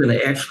badly. I'm going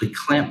to actually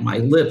clamp my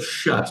lips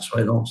shut so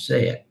I don't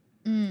say it."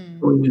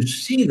 When you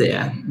see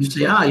that, you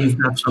say,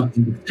 "You've got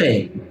something to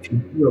say," but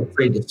you're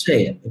afraid to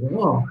say it. They go,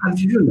 "Oh, how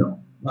did you know?"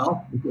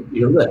 "Well, because of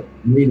your lip.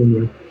 I'm reading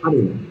your body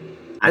language."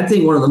 I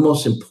think one of the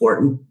most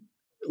important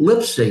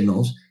lip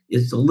signals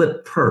is the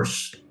lip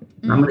purse.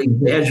 I'm going to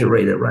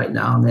exaggerate it right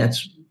now, and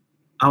that's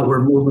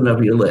outward movement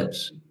of your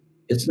lips.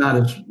 It's not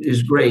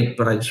as great,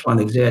 but I just want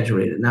to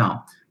exaggerate it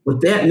now.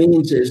 What that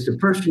means is the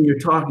person you're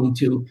talking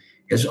to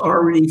has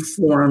already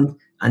formed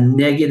a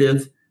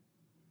negative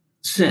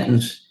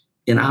sentence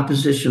in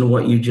opposition to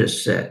what you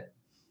just said.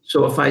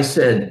 So if I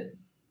said,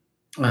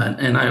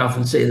 and I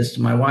often say this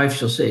to my wife,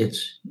 she'll say,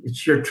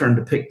 it's your turn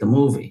to pick the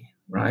movie,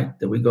 right,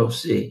 that we go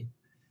see,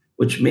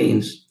 which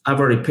means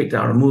I've already picked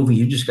out a movie.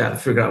 You just got to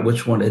figure out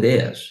which one it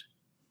is.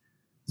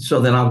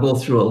 So then I'll go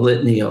through a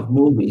litany of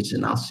movies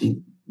and I'll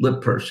see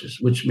lip purses,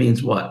 which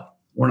means what?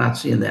 We're not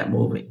seeing that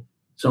movie.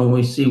 So when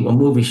we see a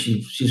movie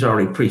she's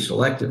already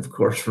pre-selected, of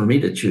course, for me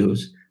to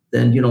choose,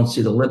 then you don't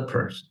see the lip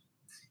purse.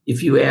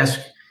 If you ask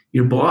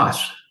your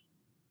boss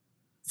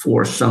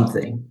for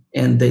something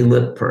and they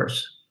lip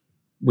purse,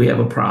 we have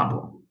a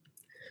problem.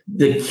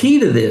 The key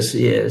to this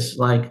is,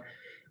 like,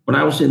 when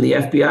I was in the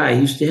FBI, I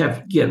used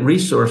to get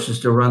resources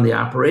to run the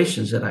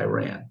operations that I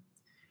ran.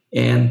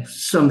 And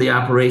some of the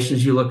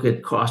operations, you look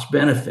at cost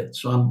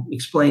benefits. So I'm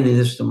explaining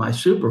this to my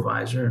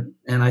supervisor,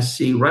 and I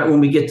see right when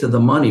we get to the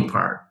money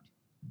part,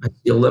 I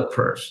see a lip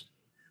purse.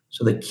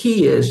 So the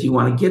key is you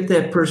want to get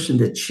that person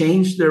to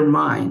change their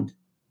mind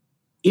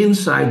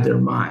inside their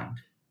mind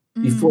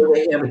before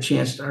they have a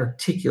chance to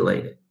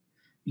articulate it.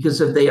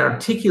 Because if they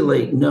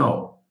articulate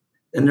no,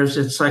 then there's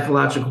a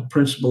psychological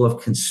principle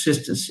of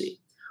consistency.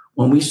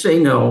 When we say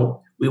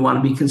no, we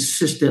want to be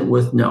consistent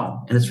with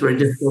no. And it's very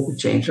difficult to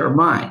change our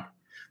mind.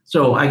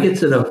 So I get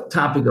to the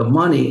topic of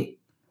money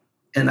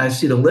and I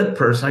see the lip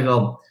purse. I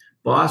go,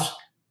 "Boss,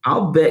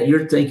 I'll bet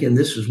you're thinking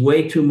this is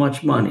way too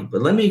much money,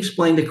 but let me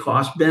explain the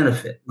cost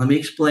benefit. Let me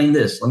explain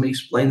this. Let me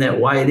explain that,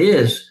 why it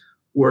is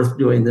worth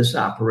doing this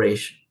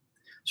operation."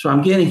 So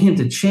I'm getting him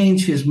to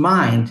change his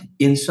mind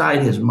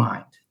inside his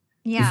mind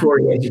before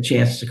he has a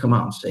chance to come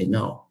out and say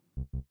no.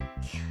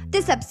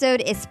 This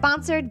episode is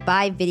sponsored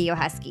by Video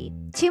Husky.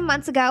 2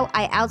 months ago,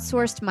 I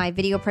outsourced my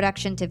video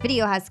production to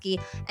Video Husky,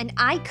 and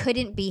I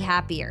couldn't be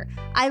happier.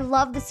 I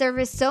love the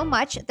service so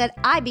much that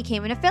I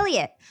became an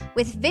affiliate.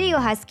 With Video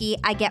Husky,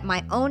 I get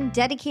my own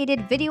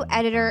dedicated video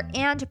editor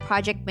and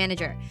project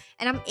manager,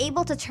 and I'm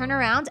able to turn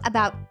around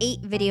about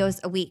 8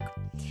 videos a week.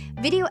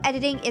 Video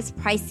editing is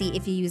pricey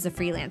if you use a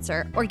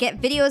freelancer or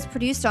get videos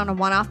produced on a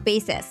one-off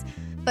basis.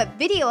 But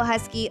Video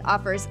Husky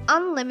offers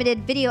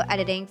unlimited video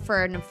editing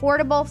for an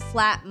affordable,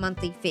 flat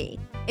monthly fee.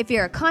 If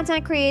you're a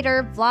content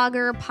creator,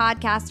 vlogger,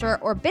 podcaster,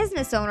 or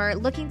business owner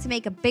looking to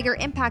make a bigger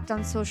impact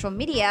on social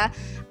media,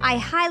 I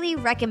highly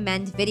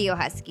recommend Video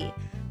Husky.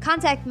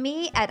 Contact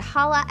me at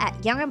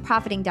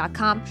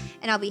holla@youngandprofiting.com,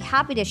 and I'll be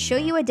happy to show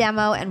you a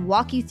demo and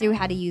walk you through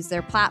how to use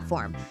their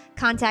platform.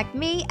 Contact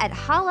me at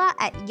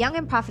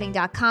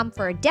holla@youngandprofiting.com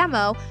for a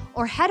demo,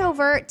 or head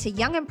over to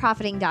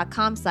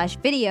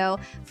youngandprofiting.com/video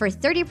for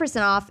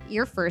 30% off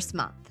your first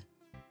month.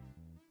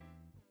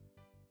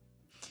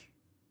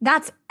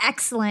 That's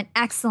excellent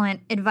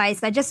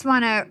advice. I just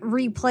want to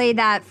replay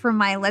that for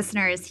my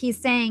listeners. He's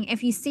saying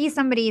if you see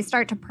somebody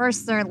start to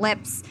purse their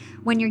lips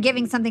when you're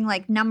giving something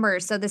like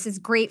numbers, so this is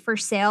great for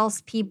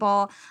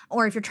salespeople,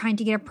 or if you're trying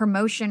to get a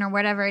promotion or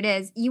whatever it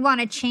is, you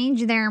want to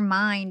change their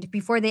mind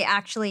before they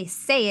actually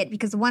say it,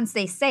 because once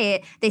they say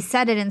it, they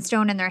set it in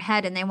stone in their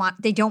head and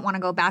they don't want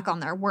to go back on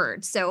their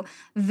word. So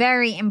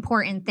very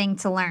important thing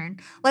to learn.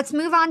 Let's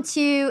move on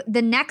to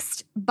the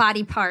next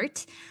body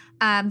part.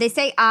 They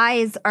say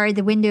eyes are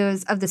the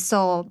windows of the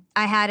soul.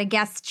 I had a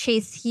guest,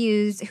 Chase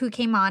Hughes, who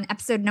came on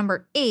episode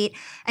number 8,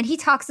 and he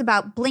talks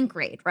about blink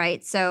rate,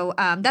 right? So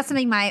that's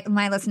something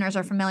my listeners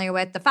are familiar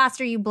with. The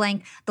faster you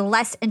blink, the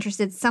less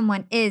interested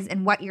someone is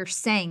in what you're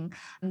saying.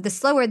 The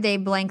slower they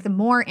blink, the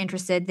more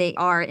interested they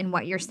are in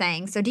what you're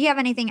saying. So do you have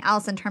anything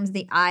else in terms of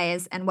the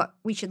eyes and what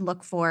we should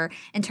look for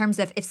in terms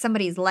of if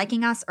somebody's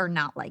liking us or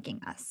not liking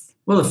us?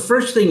 Well, the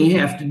first thing you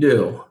have to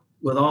do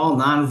with all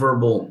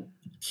nonverbal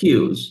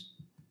cues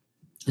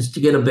is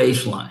to get a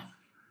baseline.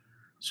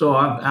 So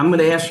I'm going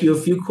to ask you a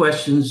few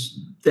questions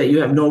that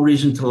you have no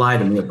reason to lie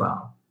to me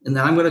about. And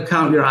then I'm going to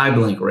count your eye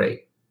blink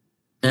rate.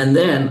 And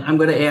then I'm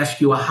going to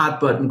ask you a hot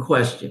button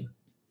question.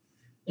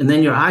 And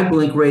then your eye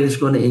blink rate is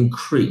going to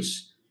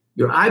increase.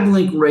 Your eye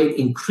blink rate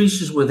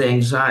increases with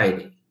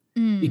anxiety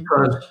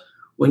because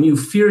when you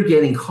fear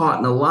getting caught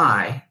in a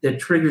lie, that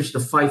triggers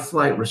the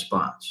fight-flight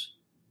response.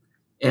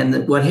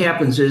 And what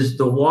happens is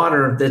the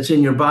water that's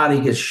in your body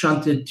gets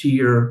shunted to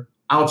your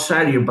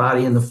outside of your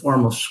body in the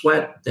form of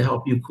sweat to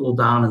help you cool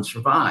down and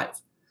survive.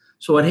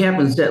 So what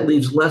happens, that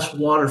leaves less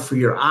water for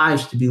your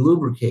eyes to be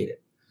lubricated.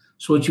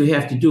 So what you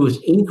have to do is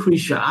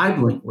increase your eye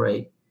blink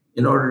rate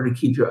in order to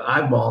keep your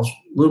eyeballs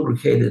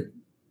lubricated.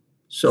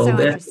 So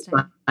that's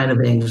a sign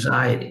of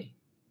anxiety.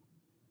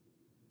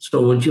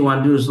 So what you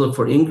want to do is look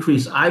for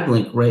increased eye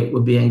blink rate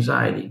would be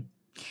anxiety.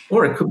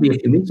 Or it could be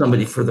if you meet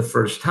somebody for the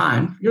first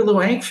time, you're a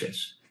little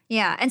anxious.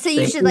 Yeah. And so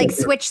you should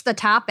switch the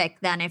topic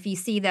then. If you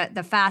see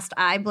the fast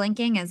eye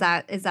blinking, is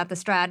that the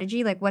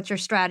strategy? Like, what's your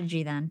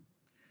strategy then?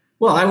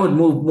 Well, I would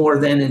move more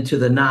then into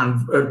the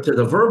to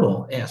the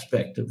verbal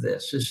aspect of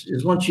this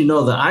is once you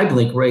know the eye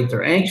blink rate,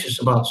 they're anxious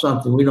about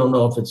something. We don't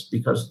know if it's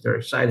because they're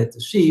excited to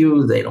see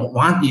you. They don't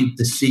want you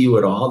to see you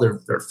at all.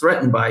 They're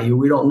threatened by you.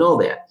 We don't know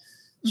that.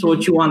 So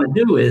what you want to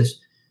do is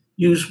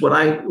use what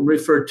I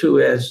refer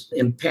to as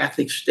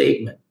empathic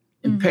statement.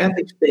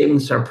 Empathic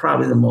statements are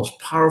probably the most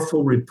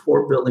powerful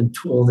rapport building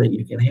tool that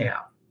you can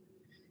have.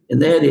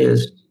 And that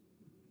is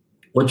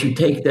what you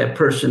take that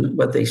person,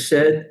 what they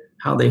said,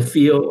 how they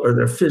feel, or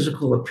their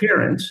physical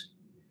appearance,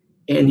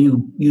 and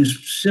you use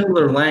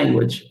similar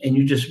language and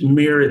you just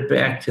mirror it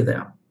back to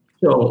them.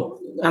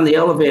 So on the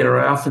elevator,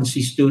 I often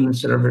see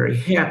students that are very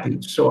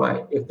happy. So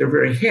if they're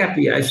very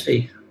happy, I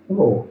say,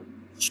 oh,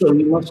 so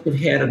you must have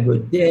had a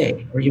good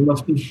day, or you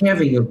must be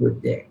having a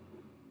good day.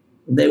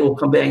 And they will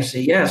come back and say,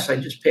 yes, I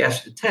just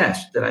passed the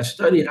test that I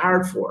studied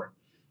hard for.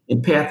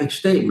 Empathic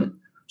statement.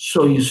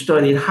 So you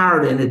studied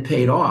hard and it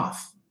paid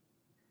off.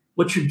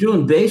 What you're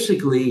doing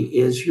basically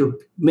is you're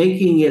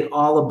making it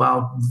all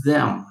about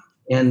them.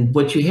 And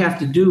what you have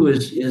to do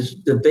is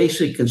the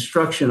basic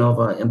construction of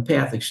an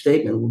empathic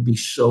statement would be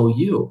so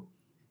you.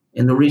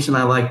 And the reason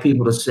I like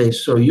people to say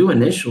so you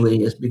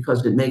initially is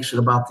because it makes it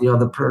about the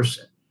other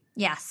person.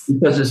 Yes.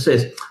 Because it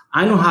says,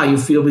 I know how you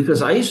feel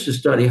because I used to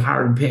study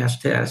hard and pass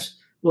tests.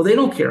 Well, they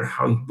don't care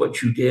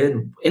what you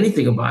did,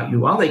 anything about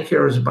you. All they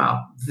care is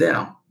about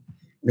them.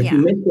 And if you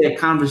make that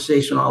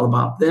conversation all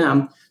about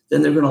them,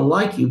 then they're going to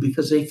like you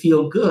because they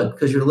feel good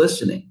because you're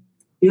listening.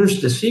 Here's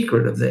the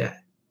secret of that.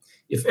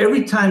 If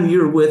every time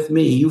you're with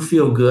me, you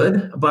feel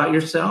good about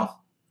yourself,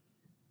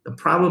 the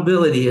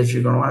probability is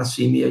you're going to want to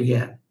see me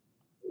again.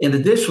 And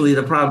additionally,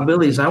 the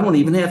probability is I won't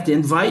even have to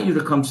invite you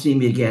to come see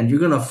me again. You're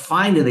going to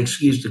find an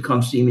excuse to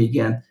come see me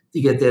again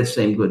to get that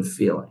same good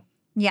feeling.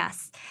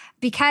 Yes.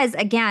 Because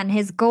again,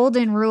 his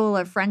golden rule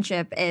of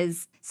friendship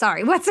is,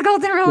 what's the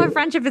golden rule of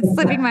friendship? It's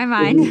slipping my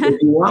mind.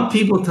 If you want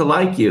people to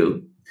like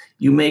you,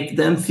 you make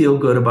them feel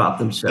good about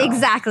themselves.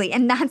 Exactly.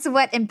 And that's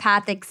what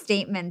empathic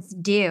statements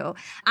do.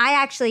 I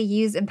actually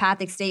use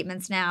empathic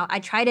statements now.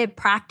 I try to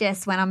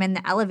practice when I'm in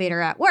the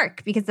elevator at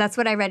work because that's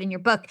what I read in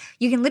your book.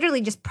 You can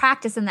literally just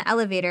practice in the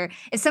elevator.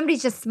 If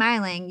somebody's just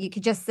smiling, you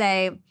could just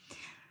say,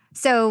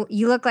 so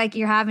you look like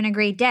you're having a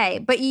great day.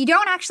 But you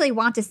don't actually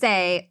want to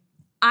say,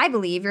 I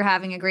believe you're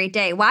having a great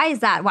day. Why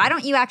is that? Why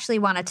don't you actually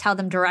want to tell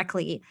them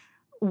directly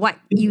what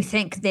you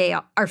think they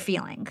are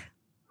feeling?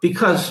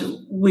 Because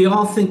we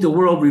all think the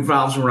world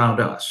revolves around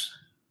us.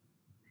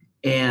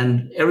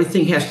 and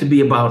everything has to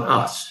be about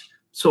us.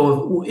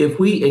 So if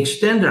we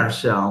extend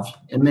ourselves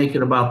and make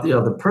it about the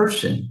other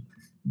person,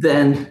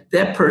 then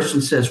that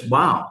person says,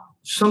 wow,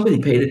 somebody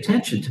paid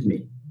attention to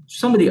me.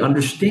 Somebody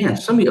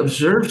understands. Somebody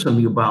observed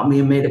something about me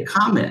and made a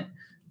comment.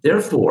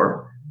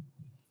 Therefore,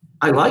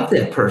 I like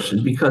that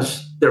person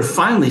because they're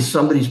finally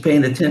somebody's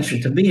paying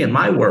attention to me in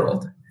my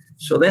world.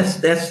 So that's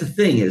the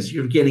thing, is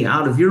you're getting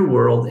out of your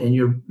world and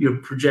you're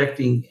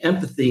projecting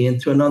empathy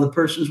into another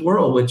person's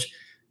world, which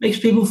makes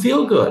people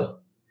feel good.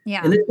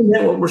 Yeah. And isn't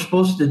that what we're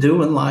supposed to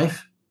do in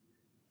life,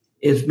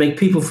 is make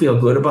people feel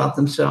good about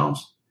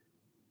themselves?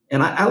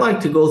 And I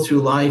like to go through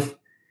life,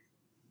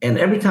 and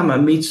every time I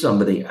meet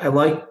somebody, I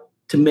like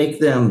to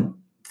make them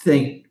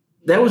think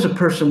that was a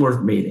person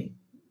worth meeting,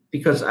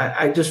 because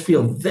I just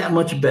feel that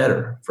much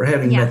better for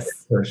having met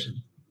that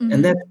person. Mm-hmm.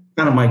 And that's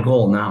kind of my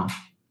goal now.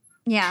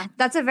 Yeah,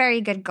 that's a very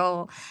good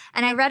goal.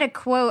 And I read a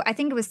quote, I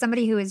think it was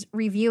somebody who was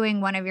reviewing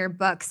one of your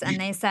books, and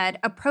they said,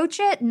 approach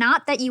it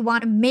not that you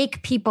want to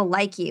make people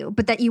like you,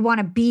 but that you want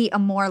to be a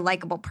more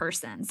likable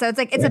person. So it's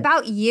like, it's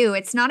about you.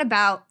 It's not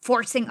about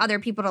forcing other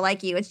people to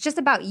like you. It's just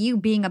about you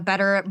being a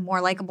better, more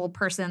likable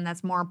person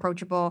that's more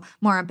approachable,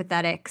 more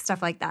empathetic,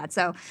 stuff like that.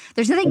 So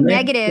there's nothing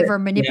negative or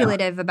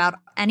manipulative about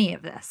any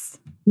of this.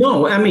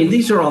 No, I mean,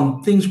 these are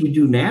all things we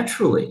do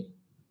naturally.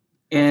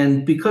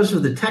 And because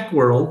of the tech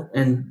world,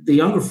 and the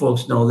younger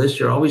folks know this,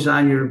 you're always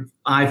on your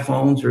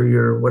iPhones or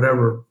your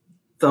whatever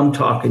thumb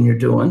talking you're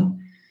doing,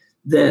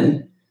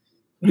 then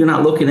you're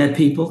not looking at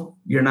people.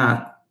 You're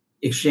not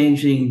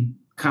exchanging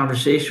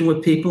conversation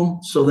with people.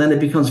 So then it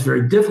becomes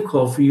very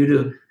difficult for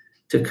you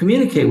to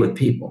communicate with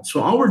people.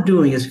 So all we're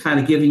doing is kind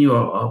of giving you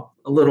a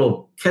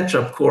little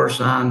catch-up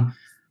course on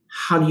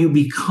how do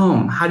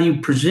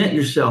you present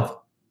yourself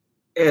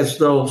as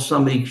though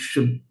somebody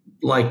should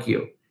like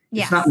you.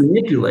 Yes. It's not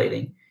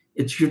manipulating.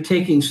 It's you're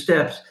taking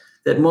steps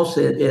that most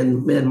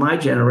in my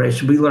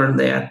generation, we learned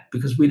that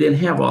because we didn't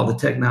have all the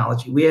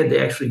technology. We had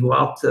to actually go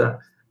out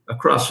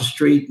across the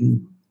street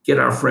and get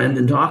our friend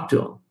and talk to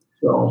him.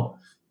 So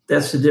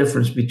that's the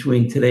difference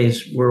between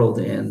today's world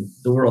and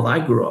the world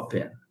I grew up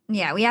in.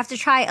 Yeah, we have to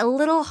try a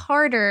little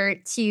harder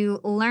to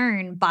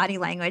learn body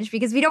language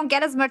because we don't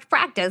get as much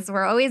practice.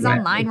 We're always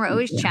online. We're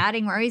always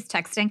chatting. We're always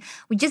texting.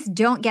 We just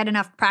don't get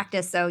enough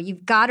practice. So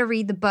you've got to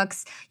read the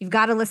books. You've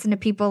got to listen to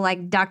people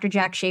like Dr.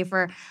 Jack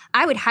Schafer.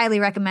 I would highly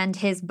recommend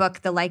his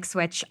book, The Like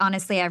Switch.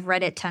 Honestly, I've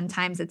read it 10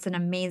 times. It's an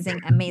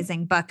amazing,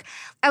 amazing book.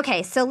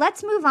 Okay, so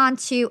let's move on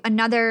to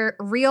another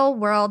real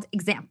world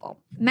example.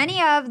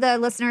 Many of the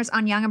listeners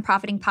on Young and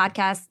Profiting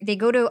podcast, they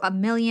go to a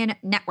million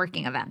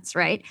networking events,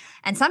 right?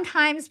 And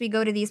sometimes we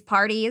go to these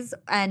parties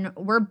and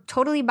we're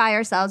totally by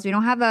ourselves. We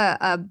don't have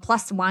a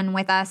plus one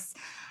with us.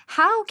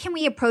 How can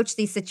we approach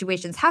these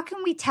situations? How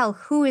can we tell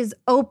who is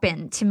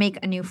open to make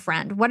a new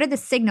friend? What are the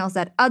signals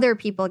that other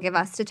people give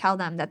us to tell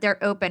them that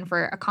they're open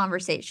for a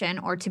conversation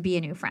or to be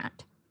a new friend?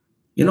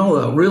 You know,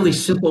 a really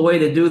simple way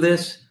to do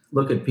this,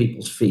 look at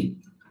people's feet.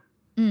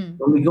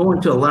 When we go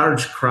into a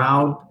large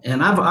crowd,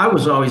 and I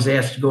was always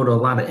asked to go to a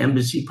lot of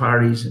embassy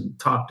parties and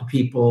talk to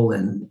people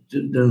and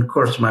during the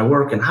course of my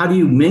work, and how do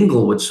you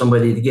mingle with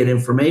somebody to get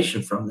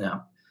information from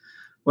them?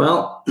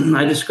 Well,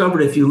 I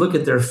discovered if you look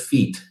at their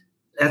feet,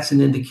 that's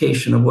an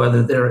indication of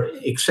whether they're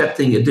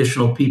accepting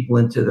additional people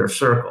into their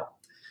circle.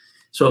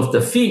 So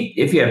if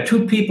you have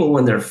two people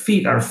when their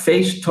feet are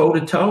faced toe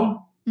to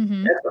toe,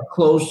 that's a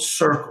closed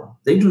circle.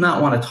 They do not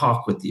want to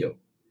talk with you.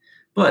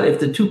 But if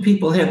the two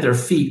people have their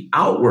feet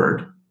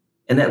outward,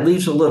 and that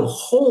leaves a little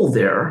hole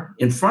there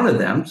in front of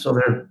them, so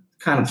they're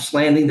kind of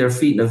slanting their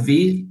feet in a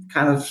V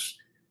kind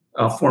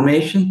of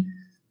formation,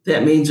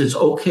 that means it's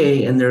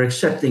okay and they're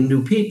accepting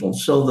new people.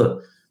 So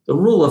the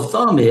rule of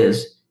thumb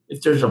is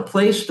if there's a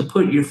place to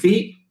put your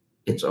feet,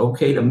 it's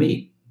okay to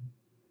meet.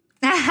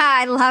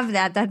 I love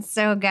that. That's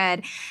so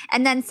good.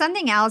 And then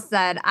something else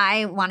that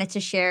I wanted to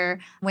share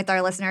with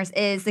our listeners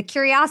is the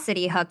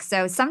curiosity hook.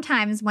 So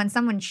sometimes when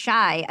someone's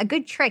shy, a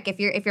good trick if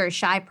you're a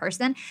shy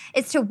person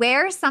is to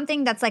wear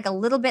something that's like a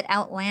little bit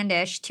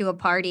outlandish to a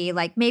party,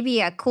 like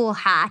maybe a cool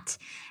hat,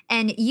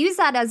 and use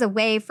that as a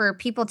way for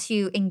people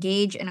to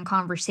engage in a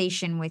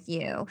conversation with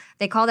you.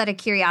 They call that a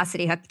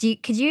curiosity hook.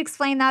 Could you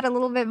explain that a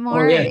little bit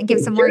more and give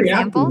some more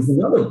examples?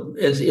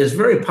 Is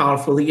very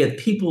powerful to get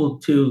people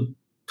to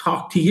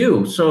talk to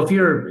you. So if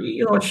you're,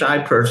 a shy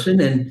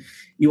person and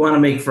you want to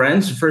make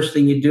friends, the first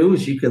thing you do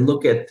is you can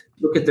look at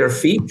their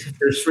feet. If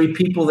there's three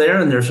people there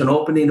and there's an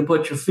opening to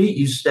put your feet,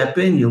 you step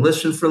in, you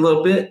listen for a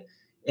little bit,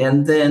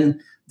 and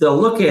then they'll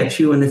look at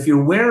you. And if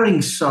you're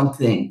wearing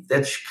something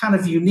that's kind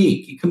of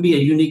unique, it can be a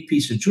unique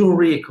piece of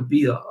jewelry. It could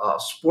be a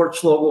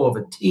sports logo of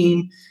a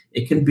team.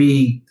 It can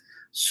be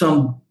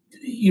some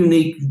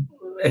unique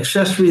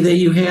accessory that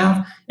you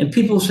have. And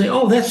people say,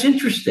 oh, that's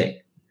interesting.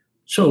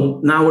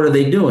 So now what are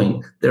they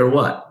doing? They're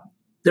what?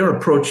 They're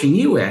approaching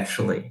you,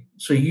 actually.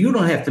 So you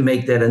don't have to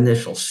make that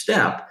initial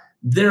step.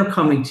 They're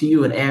coming to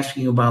you and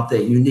asking about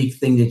that unique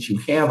thing that you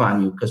have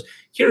on you, because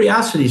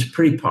curiosity is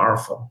pretty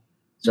powerful.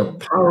 It's a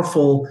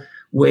powerful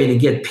way to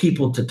get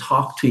people to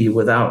talk to you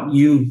without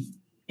you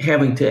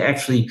having to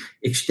actually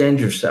extend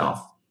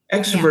yourself.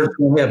 Extroverts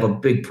won't have a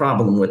big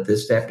problem with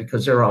that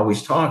because they're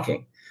always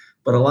talking.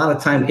 But a lot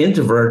of time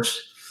introverts,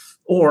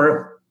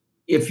 or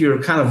if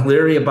you're kind of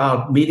leery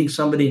about meeting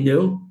somebody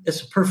new,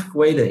 it's a perfect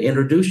way to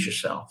introduce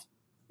yourself.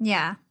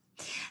 Yeah.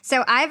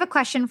 So I have a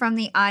question from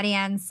the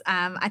audience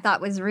I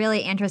thought was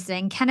really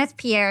interesting. Kenneth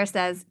Pierre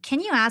says, can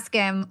you ask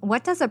him,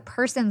 what does a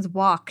person's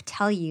walk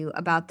tell you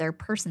about their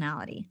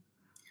personality?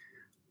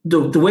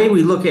 The way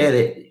we look at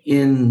it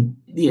in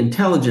the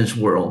intelligence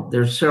world,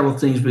 there's several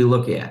things we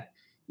look at.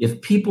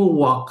 If people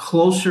walk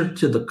closer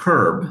to the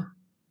curb,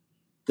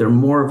 they're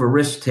more of a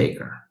risk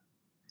taker.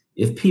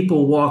 If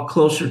people walk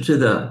closer to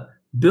the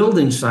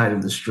building side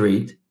of the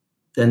street,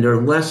 then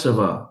they're less of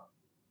a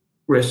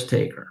risk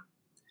taker.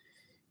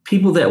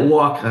 People that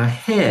walk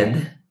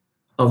ahead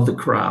of the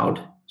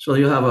crowd, so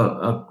you have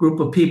a group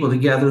of people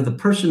together, the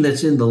person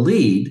that's in the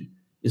lead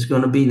is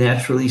going to be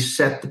naturally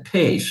set the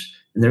pace,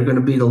 and they're going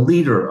to be the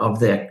leader of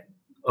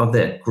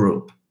that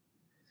group.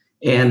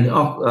 And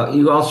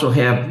you also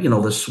have,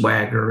 the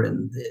swagger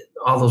and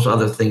all those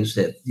other things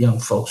that young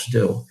folks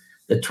do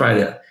that try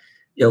to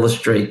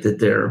illustrate that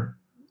they're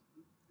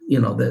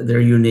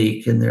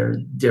unique and they're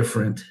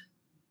different.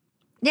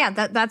 Yeah,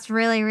 that's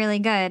really, really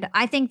good.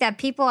 I think that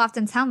people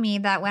often tell me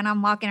that when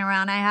I'm walking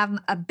around, I have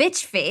a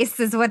bitch face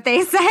is what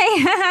they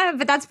say.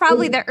 But that's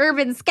probably the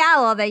urban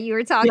scowl that you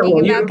were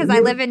talking about because I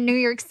live in New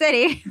York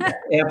City.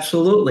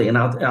 Absolutely. And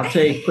I'll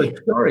tell you a quick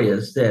story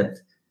is that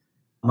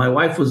my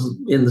wife was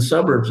in the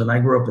suburbs and I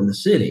grew up in the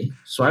city.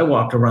 So I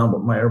walked around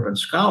with my urban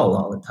scowl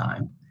all the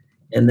time.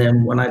 And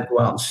then when I'd go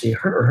out and see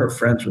her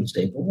friends would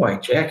say, boy,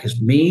 Jack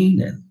is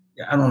mean and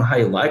I don't know how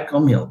you like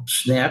him. He'll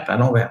snap.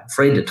 I'm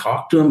afraid to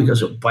talk to him because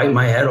he'll bite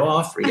my head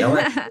off or yell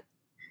at me.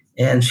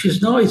 And she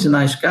says, no, he's a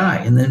nice guy.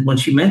 And then when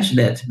she mentioned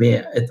that to me,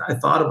 I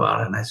thought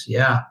about it. And I said,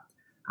 yeah,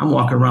 I'm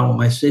walking around with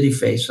my city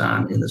face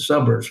on in the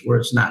suburbs where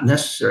it's not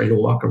necessary to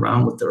walk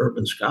around with the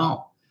urban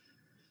scowl.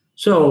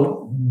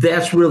 So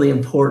that's really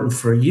important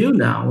for you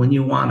now. When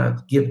you want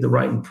to give the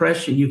right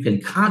impression, you can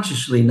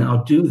consciously now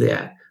do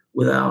that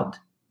without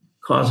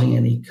causing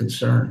any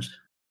concerns.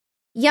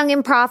 Young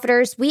and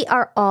profiters, we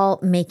are all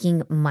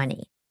making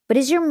money. But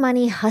is your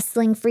money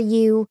hustling for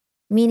you?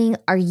 Meaning,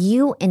 are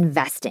you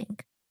investing?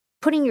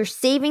 Putting your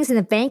savings in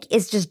the bank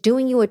is just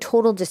doing you a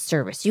total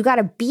disservice. You got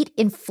to beat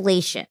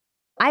inflation.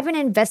 I've been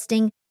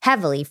investing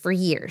heavily for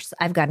years.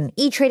 I've got an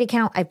E-Trade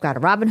account. I've got a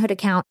Robinhood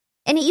account.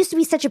 And it used to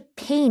be such a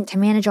pain to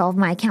manage all of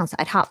my accounts.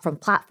 I'd hop from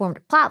platform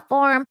to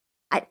platform.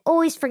 I'd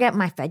always forget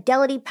my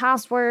Fidelity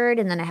password,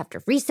 and then I have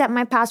to reset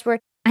my password.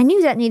 I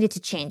knew that needed to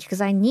change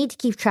because I need to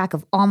keep track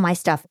of all my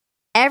stuff.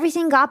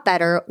 Everything got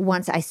better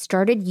once I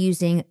started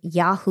using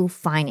Yahoo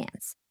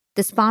Finance,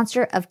 the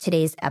sponsor of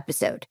today's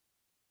episode.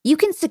 You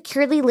can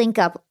securely link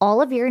up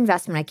all of your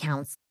investment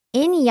accounts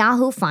in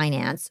Yahoo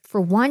Finance for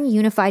one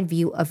unified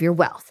view of your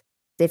wealth.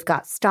 They've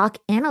got stock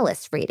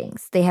analyst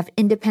ratings. They have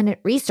independent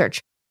research.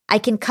 I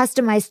can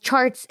customize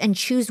charts and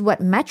choose what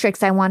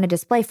metrics I want to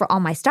display for all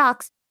my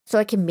stocks so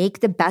I can make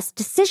the best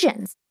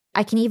decisions.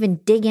 I can even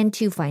dig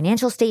into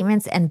financial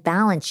statements and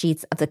balance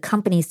sheets of the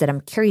companies that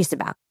I'm curious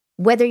about.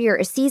 Whether you're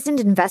a seasoned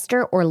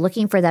investor or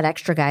looking for that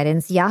extra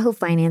guidance, Yahoo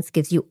Finance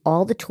gives you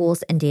all the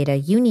tools and data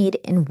you need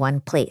in one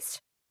place.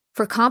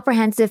 For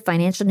comprehensive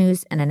financial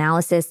news and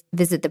analysis,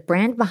 visit the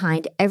brand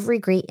behind every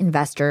great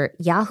investor,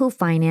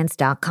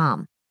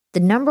 yahoofinance.com, the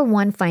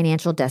 #1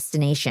 financial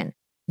destination,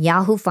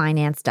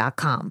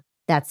 yahoofinance.com.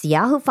 That's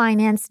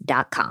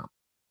yahoofinance.com.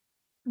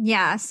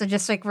 Yeah. So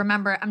just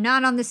remember, I'm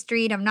not on the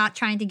street. I'm not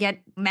trying to get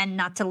men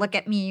not to look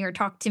at me or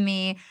talk to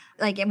me.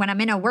 Like when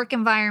I'm in a work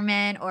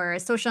environment or a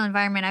social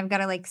environment, I've got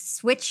to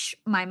switch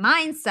my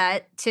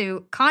mindset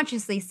to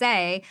consciously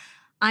say,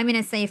 I'm in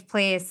a safe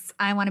place.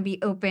 I want to be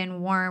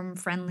open, warm,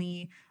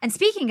 friendly. And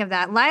speaking of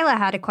that, Lila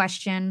had a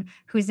question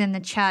who's in the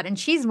chat, and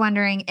she's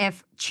wondering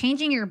if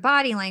changing your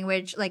body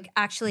language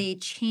actually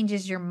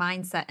changes your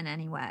mindset in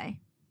any way.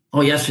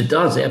 Oh, yes, it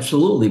does.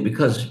 Absolutely.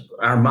 Because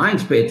our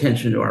minds pay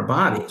attention to our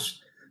bodies.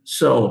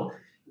 So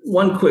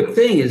one quick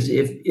thing is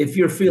if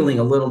you're feeling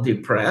a little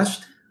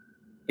depressed,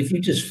 if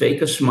you just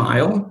fake a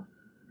smile,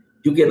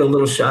 you get a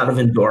little shot of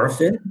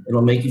endorphin.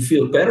 It'll make you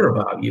feel better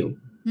about you.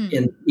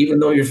 And even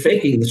though you're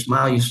faking the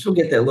smile, you still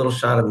get that little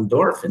shot of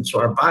endorphin. So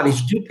our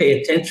bodies do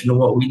pay attention to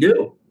what we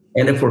do.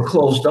 And if we're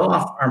closed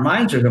off, our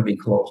minds are going to be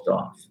closed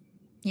off.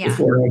 Yeah. If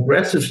we're in an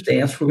aggressive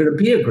stance, we're going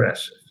to be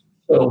aggressive.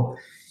 So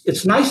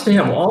it's nice to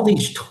have all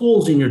these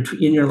tools in your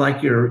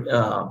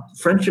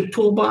friendship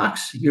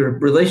toolbox, your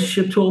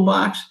relationship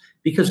toolbox,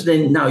 because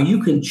then now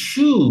you can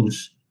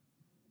choose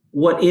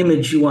what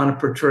image you want to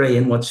portray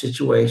in what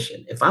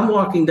situation. If I'm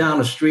walking down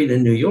the street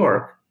in New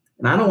York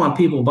and I don't want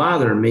people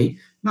bothering me,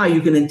 now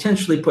you can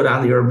intentionally put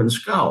on the urban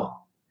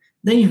scowl.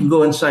 Then you can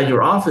go inside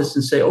your office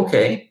and say,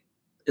 okay,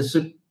 it's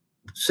a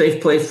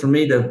safe place for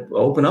me to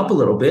open up a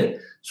little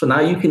bit. So now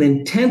you can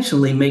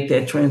intentionally make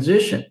that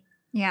transition.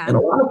 Yeah. And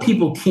a lot of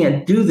people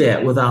can't do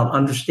that without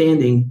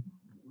understanding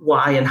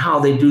why and how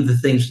they do the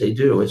things they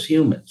do as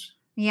humans.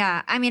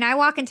 Yeah. I mean, I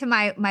walk into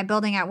my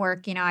building at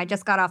work, I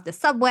just got off the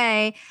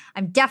subway.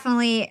 I'm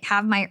definitely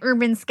have my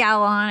urban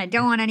scowl on. I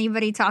don't want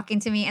anybody talking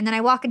to me. And then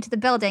I walk into the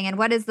building and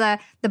what does the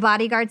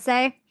bodyguard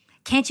say?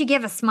 Can't you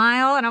give a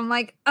smile? And I'm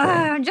like, oh,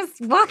 I'm just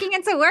walking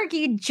into work,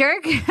 you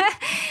jerk.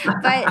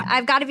 But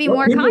I've got to be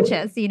more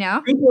conscious.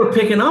 People are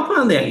picking up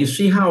on that. You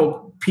see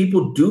how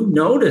people do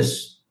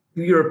notice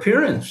your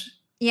appearance.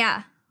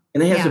 Yeah.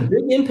 And it has a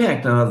big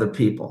impact on other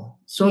people.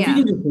 So if you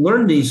Yeah. can just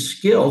learn these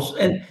skills,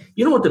 and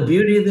you know what the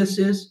beauty of this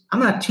is?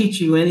 I'm not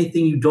teaching you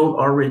anything you don't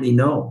already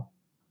know.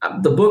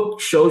 The book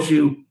shows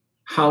you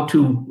how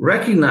to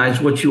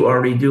recognize what you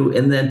already do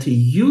and then to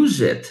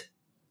use it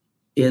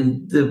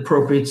in the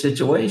appropriate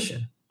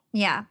situation.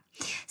 Yeah.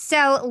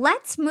 So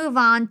let's move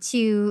on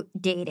to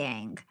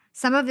dating.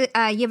 Some of it,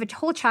 you have a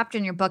whole chapter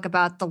in your book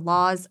about the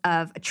laws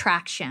of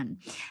attraction.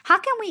 How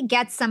can we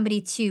get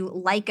somebody to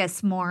like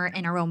us more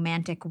in a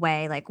romantic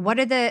way? Like, what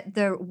are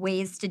the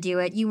ways to do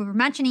it? You were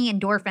mentioning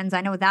endorphins.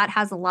 I know that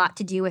has a lot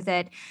to do with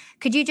it.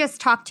 Could you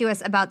just talk to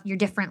us about your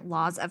different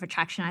laws of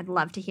attraction? I'd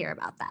love to hear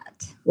about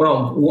that.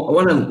 Well,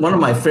 one of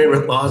my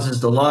favorite laws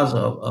is the laws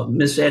of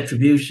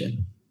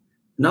misattribution.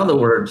 In other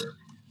words,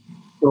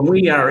 when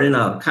we are in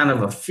a kind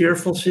of a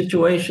fearful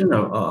situation,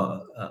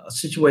 or a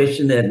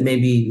situation that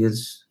maybe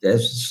has a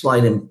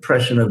slight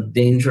impression of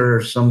danger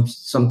or some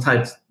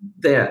type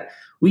that,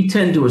 we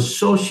tend to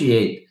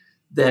associate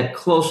that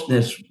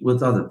closeness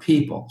with other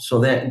people. So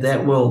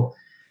that will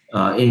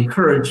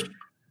encourage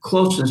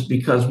closeness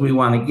because we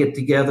want to get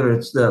together.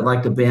 It's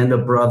like the Band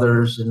of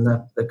Brothers, and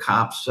the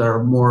cops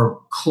are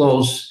more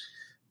close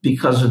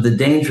because of the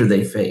danger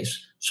they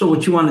face. So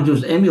what you want to do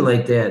is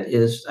emulate that.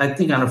 Is, I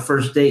think on a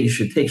first date, you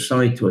should take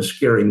somebody to a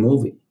scary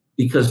movie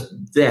because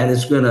that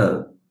is going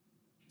to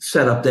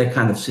set up that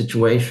kind of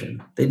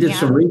situation. They did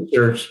some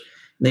research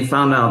and they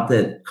found out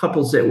that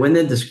couples that went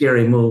into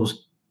scary movies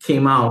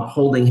came out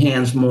holding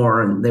hands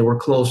more and they were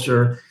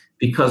closer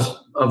because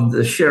of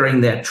the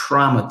sharing that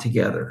trauma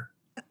together.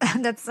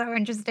 That's so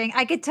interesting.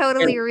 I could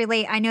totally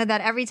relate. I know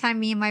that every time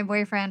me and my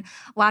boyfriend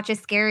watch a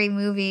scary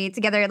movie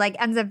together, it like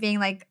ends up being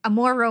like a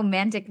more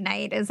romantic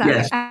night. Is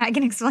that I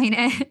can explain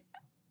it.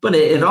 But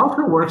it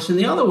also works in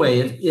the other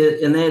way,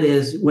 and that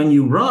is when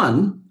you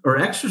run or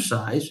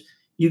exercise,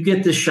 you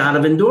get this shot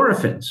of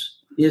endorphins.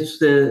 It's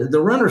the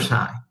runner's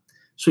high.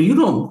 So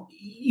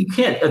you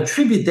can't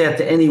attribute that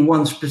to any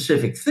one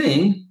specific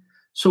thing.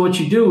 So what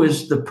you do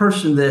is the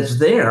person that's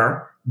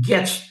there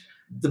gets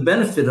the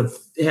benefit of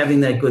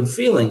having that good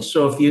feeling.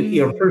 So if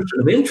you're a person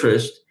of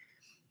interest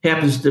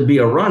happens to be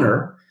a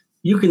runner,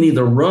 you can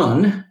either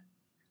run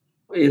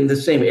in the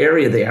same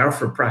area they are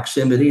for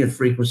proximity and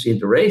frequency and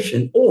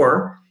duration,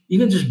 or you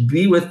can just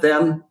be with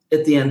them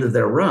at the end of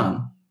their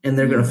run and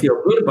they're going to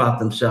feel good about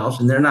themselves,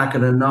 and they're not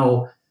going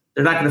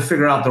to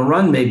figure out the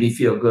run made me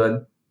feel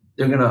good.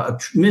 They're going to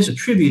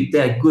misattribute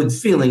that good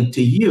feeling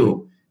to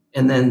you,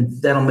 and then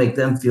that'll make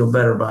them feel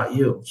better about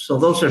you. So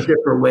those are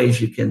different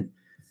ways you can.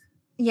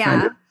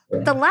 Yeah.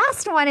 The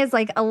last one is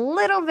like a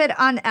little bit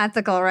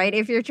unethical, right?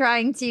 If you're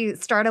trying to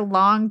start a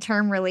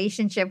long-term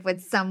relationship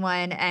with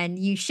someone and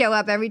you show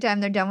up every time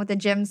they're done with the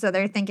gym, so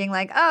they're thinking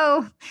like,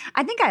 oh,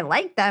 I think I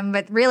like them,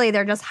 but really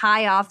they're just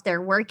high off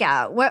their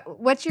workout.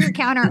 What's your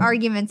counter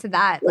argument to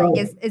that? Like,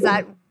 is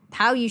that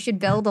how you should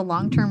build a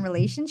long-term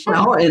relationship?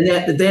 Well, and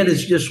that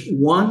is just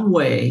one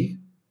way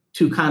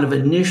to kind of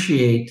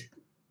initiate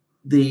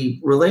the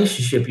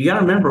relationship. You got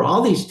to remember,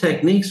 all these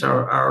techniques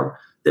are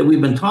that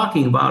we've been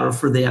talking about are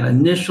for that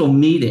initial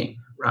meeting,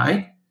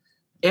 right?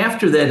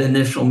 After that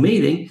initial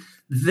meeting,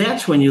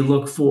 that's when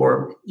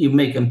you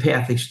make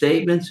empathic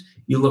statements,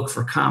 you look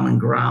for common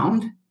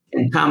ground.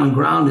 And common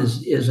ground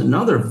is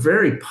another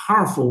very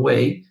powerful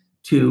way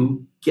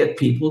to get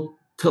people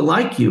to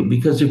like you,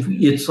 because if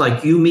it's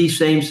like you, me,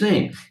 same.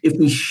 If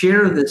we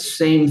share the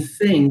same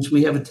things,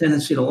 we have a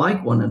tendency to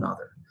like one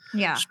another.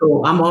 Yeah.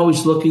 So I'm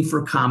always looking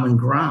for common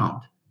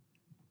ground.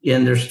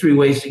 And there's 3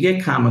 ways to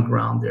get common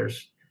ground.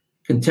 There's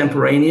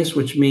contemporaneous,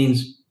 which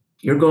means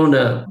you're going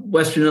to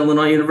Western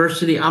Illinois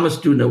University. I'm a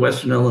student at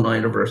Western Illinois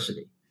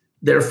University.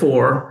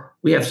 Therefore,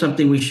 we have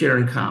something we share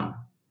in common.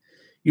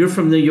 You're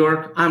from New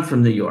York. I'm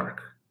from New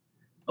York.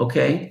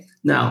 Okay.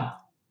 Now,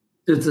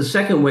 the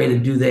second way to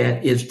do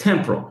that is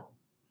temporal.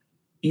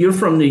 You're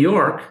from New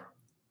York,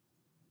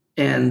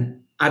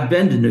 and I've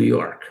been to New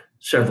York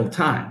several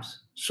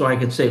times. So I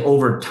could say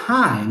over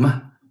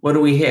time, what do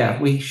we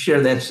have? We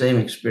share that same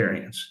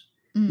experience.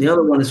 The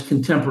other one is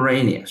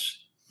contemporaneous.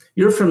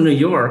 You're from New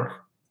York.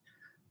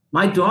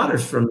 My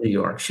daughter's from New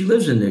York. She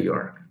lives in New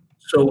York.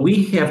 So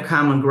we have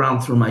common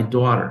ground through my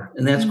daughter,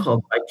 and that's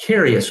called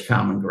vicarious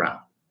common ground.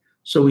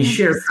 So we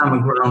share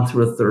common ground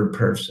through a third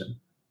person.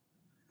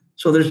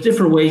 So there's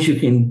different ways you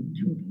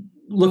can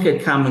look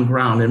at common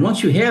ground. And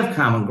once you have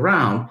common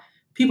ground,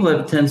 people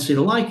have a tendency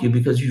to like you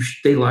because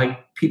they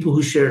like people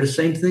who share the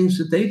same things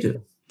that they do.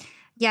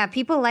 Yeah,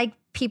 people like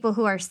people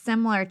who are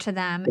similar to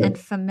them and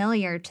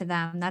familiar to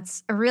them.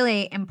 That's a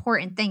really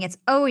important thing. It's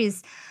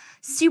always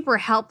super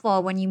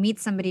helpful when you meet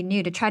somebody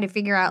new to try to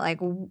figure out like,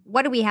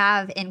 what do we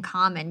have in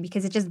common?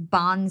 Because it just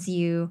bonds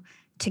you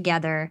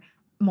together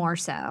more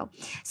so.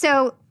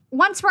 So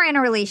once we're in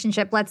a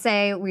relationship, let's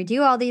say we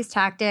do all these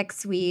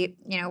tactics, we're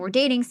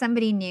dating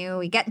somebody new,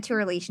 we get into a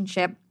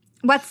relationship.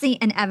 What's the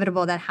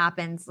inevitable that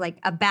happens? Like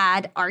a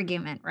bad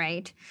argument,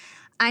 right?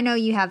 I know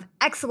you have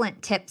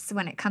excellent tips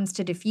when it comes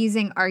to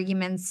diffusing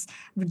arguments,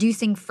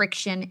 reducing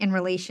friction in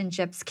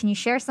relationships. Can you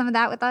share some of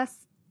that with us?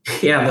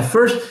 Yeah,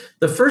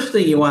 the first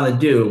thing you want to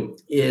do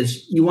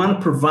is you want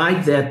to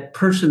provide that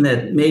person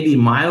that may be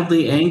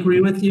mildly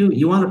angry with you,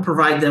 you want to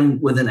provide them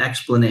with an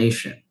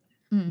explanation.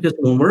 Because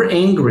when we're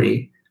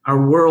angry,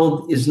 our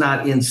world is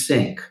not in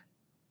sync.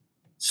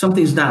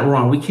 Something's not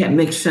wrong. We can't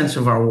make sense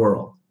of our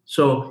world.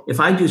 So if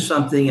I do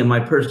something and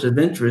my person of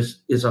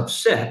interest is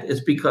upset,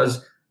 it's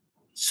because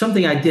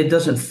something I did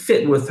doesn't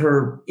fit with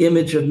her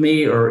image of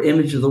me or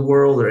image of the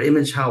world or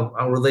image how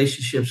our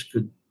relationships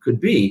could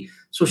be.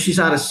 So she's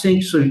out of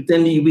sync. So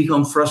then you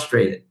become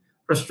frustrated.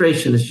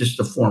 Frustration is just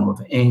a form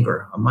of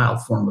anger, a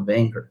mild form of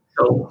anger.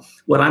 So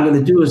what I'm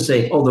going to do is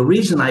say, oh, the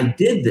reason I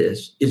did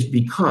this is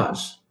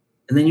because,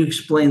 and then you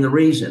explain the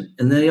reason.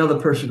 And then the other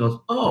person goes,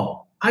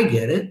 oh, I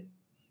get it.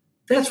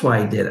 That's why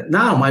I did it.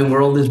 Now my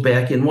world is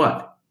back in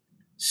what?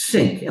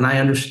 Sync. And I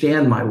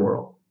understand my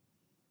world.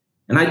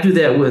 And I do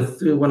that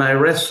when I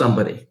arrest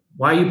somebody.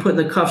 Why are you putting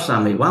the cuffs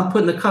on me? Well, I'm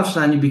putting the cuffs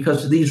on you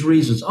because of these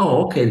reasons.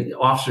 Oh, okay,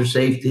 officer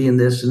safety and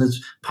this and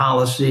this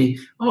policy.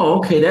 Oh,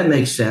 okay, that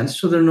makes sense.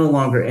 So they're no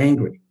longer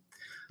angry.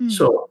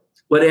 So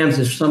what happens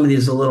if somebody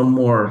is a little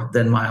more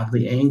than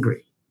mildly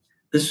angry?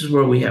 This is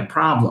where we have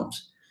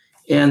problems.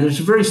 And there's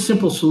a very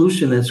simple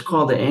solution that's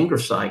called the anger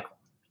cycle.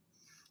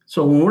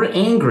 So when we're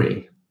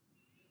angry,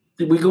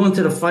 we go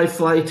into the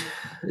fight-flight.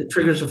 It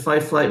triggers a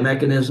fight-flight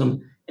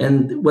mechanism.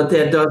 And what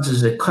that does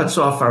is it cuts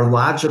off our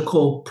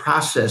logical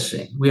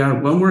processing.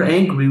 When we're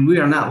angry, we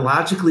are not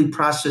logically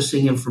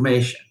processing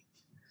information.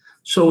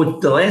 So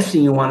the last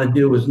thing you want to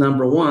do is,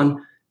 number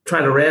one,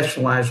 try to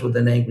rationalize with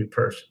an angry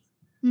person.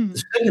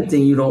 The second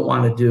thing you don't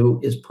want to do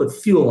is put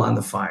fuel on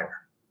the fire.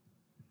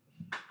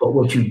 But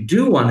what you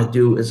do want to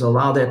do is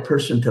allow that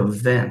person to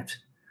vent.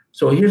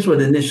 So here's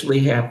what initially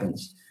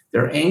happens.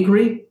 They're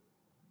angry.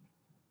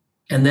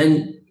 And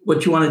then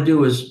what you want to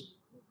do is,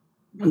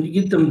 when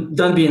you get them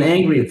done being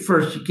angry at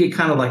first, you get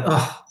kind of like,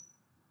 oh,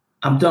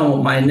 I'm done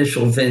with my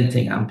initial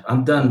venting.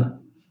 I'm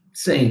done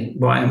saying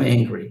why I'm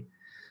angry.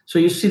 So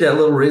you see that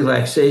little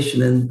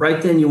relaxation. And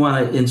right then you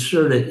want to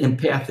insert an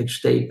empathic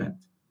statement.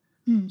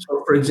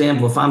 So for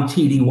example, if I'm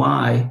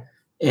TDY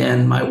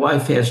and my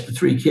wife has the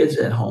 3 kids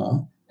at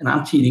home and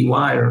I'm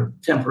TDY or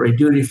temporary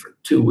duty for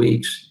 2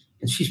 weeks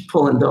and she's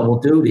pulling double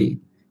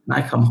duty and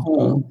I come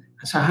home,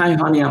 I say, hi,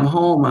 honey, I'm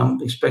home.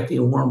 I'm expecting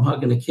a warm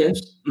hug and a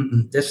kiss.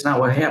 That's not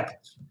what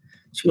happens.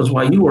 She goes,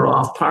 while you were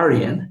off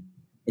partying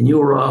and you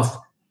were off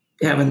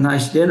having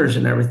nice dinners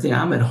and everything,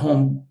 I'm at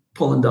home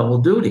pulling double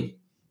duty.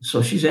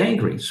 So she's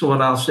angry. So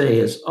what I'll say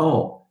is,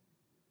 oh,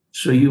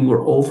 so you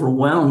were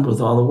overwhelmed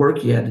with all the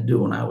work you had to do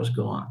when I was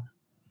gone.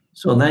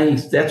 So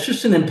that's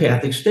just an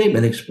empathic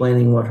statement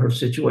explaining what her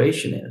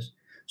situation is.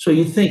 So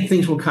you think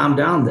things will calm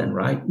down then,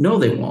 right? No,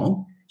 they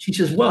won't. She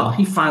says, well,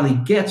 he finally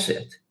gets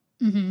it.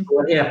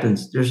 What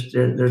happens? There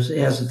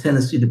has a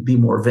tendency to be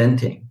more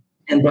venting.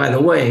 And by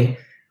the way,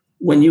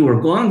 when you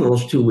were gone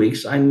those 2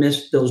 weeks, I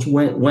missed those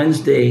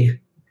Wednesday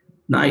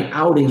night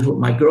outings with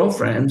my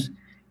girlfriends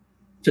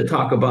to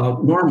talk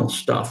about normal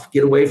stuff,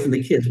 get away from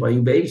the kids while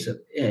you babysit.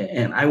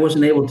 And I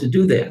wasn't able to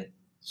do that.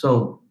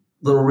 So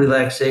little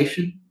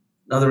relaxation,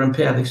 another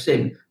empathic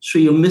statement. So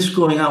you miss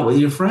going out with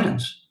your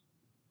friends.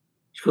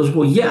 She goes,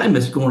 well, yeah, I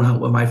miss going out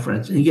with my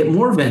friends. And you get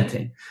more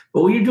venting.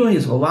 But what you're doing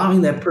is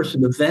allowing that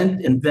person to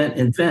vent and vent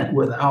and vent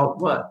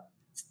without what?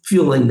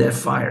 Fueling that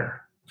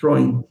fire,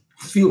 throwing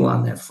fuel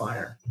on that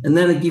fire. And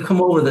then you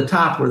come over the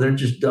top where they're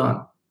just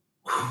done.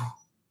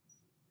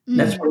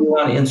 That's when you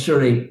want to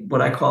insert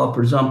what I call a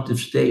presumptive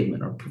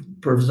statement or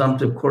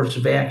presumptive course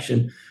of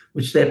action,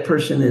 which that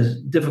person is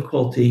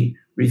difficulty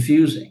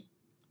refusing.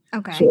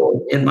 Okay.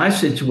 So in my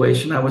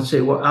situation, I would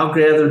say, well, I'll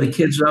gather the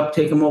kids up,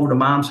 take them over to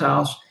mom's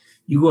house.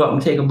 You go out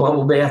and take a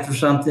bubble bath or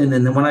something.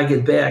 And then when I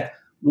get back,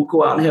 we'll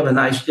go out and have a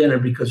nice dinner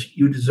because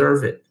you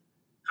deserve it.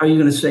 How are you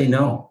going to say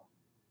no?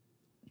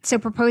 So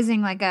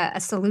proposing like a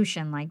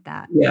solution like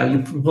that. Yeah,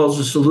 you propose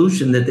a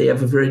solution that they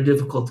have a very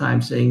difficult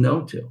time saying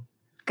no to.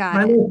 Got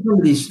I it. know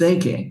somebody's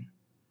thinking,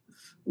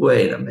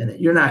 wait a minute,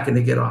 you're not going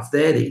to get off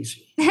that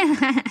easy.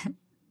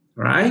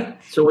 Right?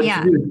 So what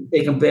you do is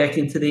take them back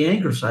into the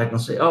anger cycle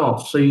and say, oh,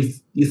 so you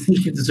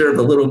think you deserve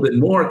a little bit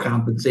more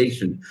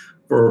compensation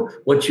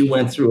for what you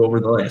went through over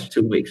the last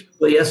 2 weeks.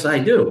 Well, yes, I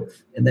do.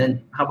 And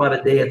then how about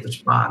a day at the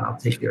spa and I'll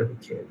take care of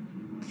the kid.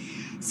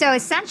 So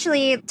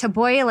essentially, to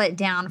boil it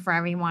down for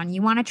everyone,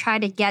 you want to try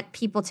to get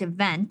people to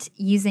vent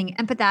using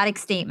empathetic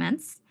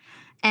statements.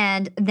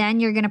 And then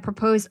you're going to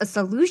propose a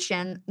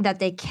solution that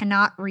they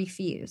cannot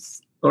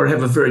refuse. Or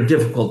have a very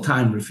difficult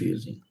time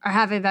refusing.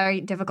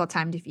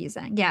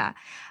 Yeah.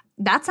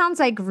 That sounds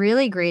like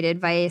really great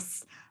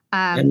advice.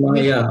 And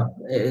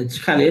it's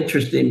kind of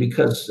interesting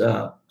because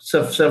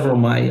several of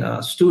my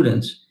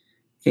students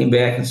came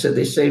back and said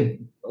they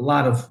saved a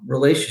lot of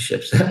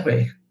relationships that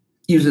way.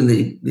 using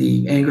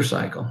the anger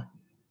cycle.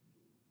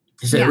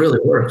 He said, Yeah. it really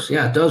works.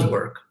 Yeah, it does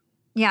work.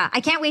 Yeah, I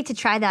can't wait to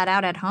try that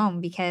out at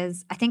home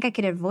because I think I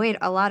could avoid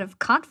a lot of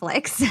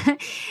conflicts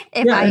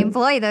if I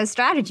employ those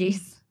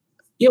strategies.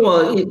 Yeah,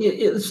 well,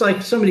 it's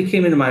like somebody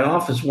came into my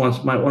office once,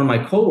 one of my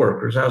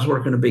coworkers. I was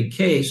working a big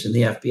case in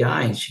the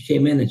FBI, and she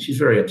came in and she's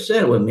very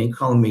upset with me,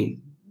 calling me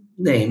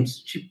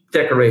names. She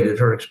decorated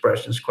her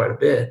expressions quite a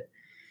bit.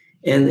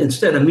 And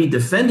instead of me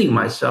defending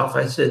myself,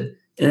 I said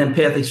an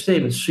empathic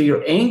statement. So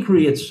you're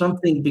angry at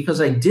something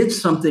because I did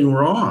something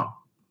wrong.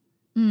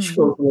 She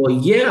goes, well,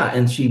 yeah.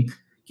 And she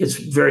gets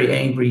very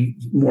angry,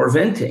 more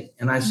venting.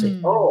 And I say,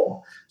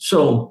 oh,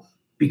 so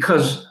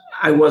because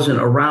I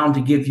wasn't around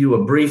to give you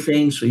a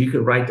briefing so you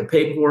could write the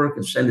paperwork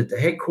and send it to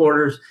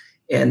headquarters,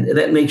 and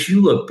that makes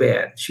you look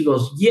bad. She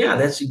goes, yeah,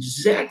 that's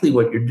exactly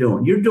what you're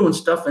doing. You're doing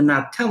stuff and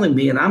not telling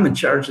me, and I'm in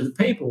charge of the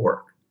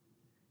paperwork.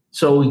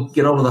 So we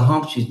get over the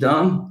hump. She's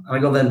done. I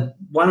go, then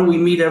why don't we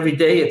meet every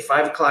day at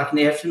 5:00 in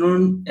the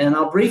afternoon and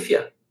I'll brief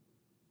you?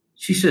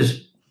 She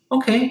says,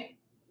 okay.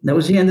 That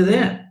was the end of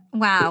that.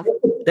 Wow.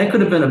 That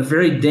could have been a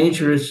very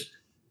dangerous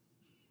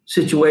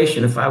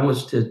situation if I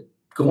was to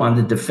go on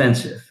the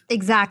defensive.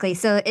 Exactly.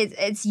 So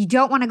it's you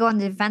don't want to go on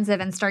the defensive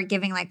and start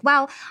giving like,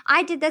 well,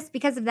 I did this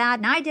because of that,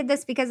 and I did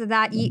this because of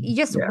that. You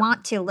just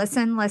want to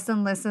listen,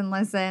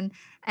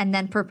 and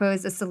then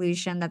propose a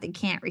solution that they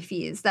can't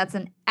refuse. That's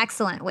an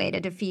excellent way to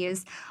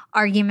diffuse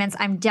arguments.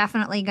 I'm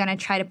definitely going to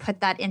try to put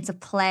that into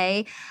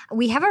play.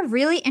 We have a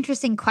really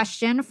interesting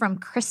question from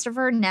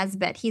Christopher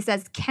Nesbitt. He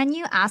says, can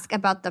you ask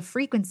about the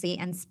frequency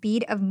and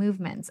speed of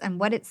movements and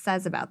what it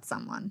says about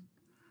someone?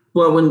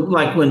 Well,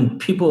 when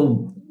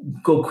people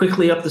go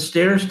quickly up the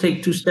stairs,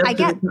 take 2 steps at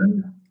a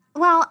time?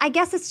 Well, I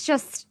guess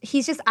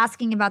he's just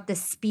asking about the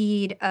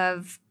speed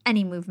of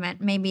any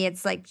movement. Maybe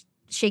it's like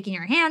shaking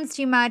your hands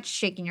too much,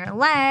 shaking your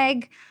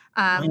leg.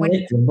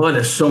 Boy,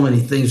 there's so many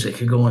things that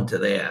could go into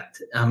that.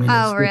 I mean,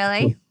 oh,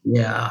 really?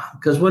 Yeah.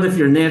 Because what if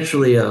you're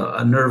naturally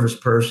a nervous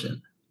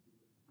person?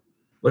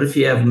 What if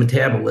you have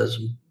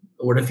metabolism?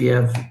 What if you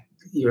have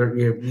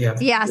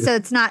so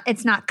it's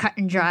not cut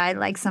and dry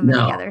like some of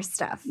the other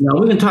stuff.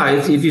 No, we can talk.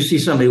 If you see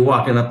somebody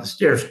walking up the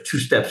stairs 2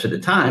 steps at a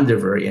time, they're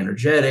very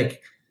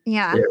energetic.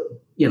 Yeah.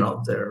 They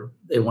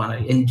want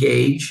to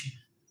engage.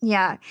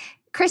 Yeah.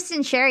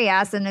 Kristen Sherry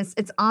asked, and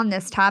it's on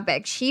this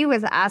topic. She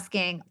was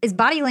asking, is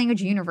body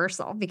language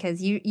universal?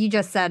 Because you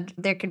just said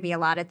there could be a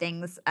lot of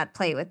things at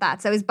play with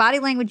that. So is body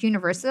language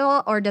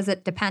universal, or does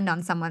it depend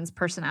on someone's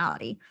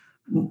personality?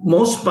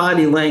 Most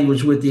body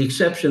language, with the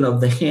exception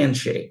of the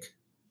handshake,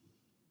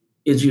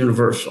 is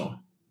universal.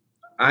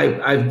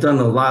 I've done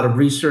a lot of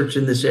research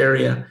in this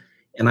area,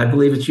 and I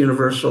believe it's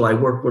universal. I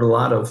work with a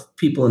lot of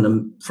people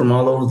from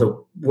all over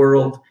the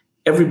world.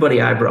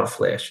 Everybody eyebrow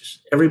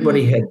flashes.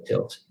 Everybody head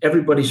tilts.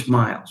 Everybody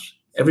smiles.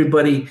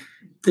 Everybody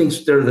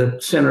thinks they're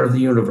the center of the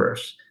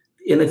universe.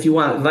 And if you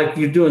want, like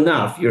you're doing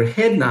now, if you're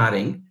head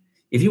nodding,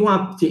 if you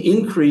want to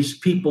increase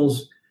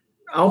people's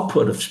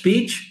output of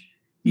speech,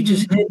 you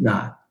just head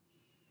nod.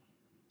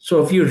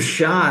 So if you're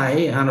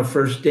shy on a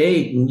first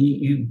date and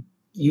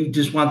you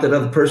just want that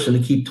other person to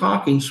keep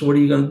talking, so what are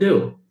you going to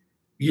do?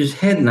 You just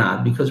head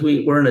nod, because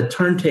we're in a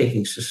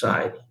turn-taking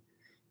society.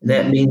 And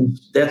that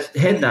means that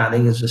head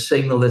nodding is a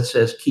signal that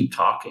says, keep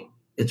talking.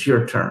 It's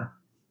your turn.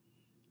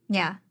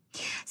 Yeah.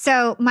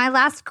 So my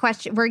last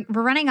question, we're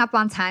running up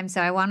on time,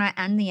 so I want to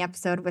end the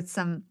episode with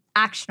some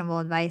actionable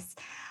advice.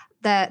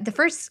 The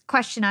first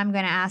question I'm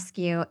going to ask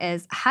you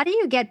is, how do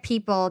you get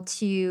people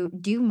to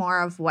do more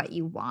of what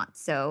you want?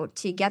 So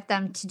to get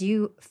them to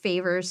do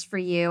favors for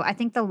you, I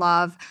think the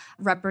law of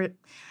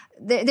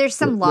there's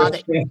some law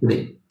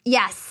that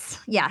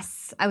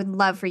yes. I would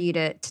love for you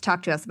to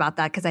talk to us about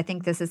that, because I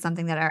think this is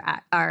something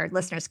that our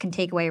listeners can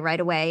take away right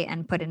away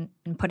and put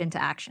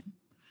into action.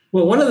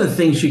 Well, one of the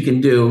things you can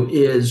do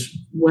is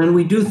when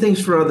we do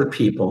things for other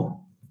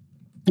people,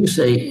 you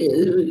say,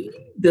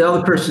 the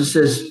other person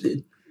says,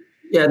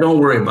 yeah, don't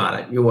worry about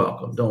it. You're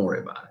welcome. Don't worry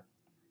about it.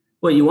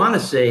 What you want to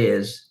say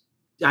is,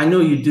 I know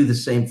you do the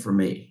same for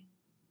me.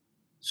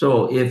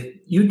 So if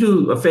you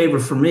do a favor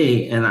for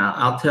me, and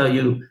I'll tell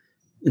you,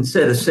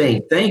 instead of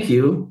saying thank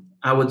you,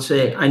 I would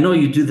say, I know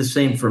you do the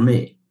same for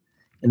me.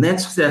 And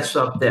that sets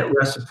up that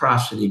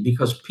reciprocity,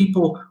 because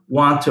people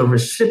want to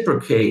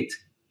reciprocate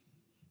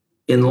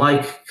in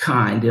like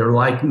kind or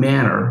like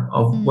manner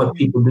of what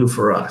people do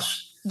for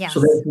us. Yes.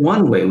 So that's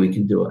one way we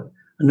can do it.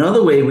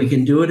 Another way we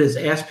can do it is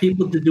ask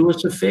people to do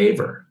us a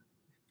favor.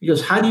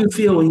 Because how do you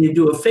feel when you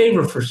do a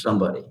favor for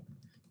somebody?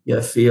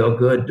 You feel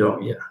good,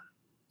 don't you?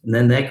 And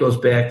then that goes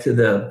back to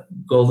the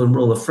golden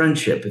rule of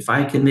friendship. If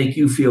I can make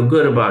you feel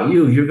good about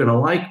you, you're going to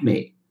like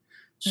me.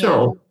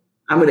 So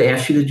I'm going to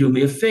ask you to do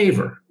me a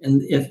favor.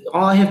 And if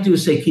all I have to do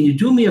is say, can you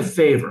do me a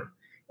favor?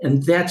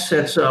 And that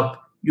sets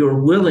up your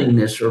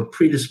willingness or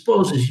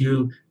predisposes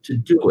you to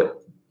do it.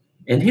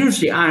 And here's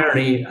the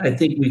irony. I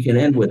think we can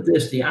end with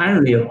this. The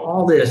irony of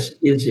all this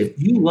is, if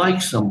you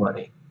like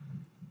somebody,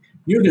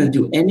 you're going to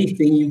do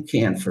anything you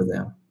can for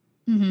them,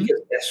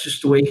 because that's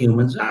just the way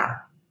humans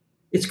are.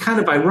 It's kind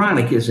of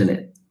ironic, isn't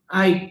it?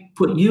 I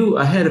put you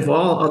ahead of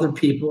all other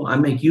people. I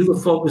make you the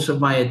focus of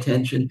my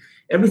attention.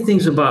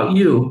 Everything's about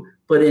you.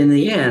 But in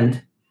the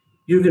end,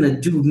 you're going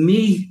to do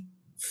me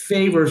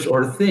favors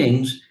or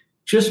things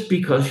just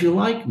because you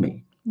like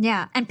me.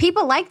 Yeah. And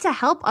people like to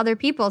help other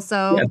people.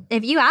 So Yeah.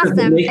 if you ask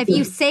them, if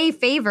you say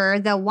favor,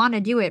 they'll want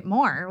to do it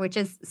more, which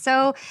is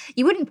so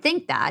you wouldn't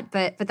think that,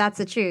 but that's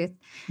the truth.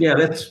 Yeah,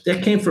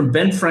 that came from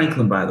Ben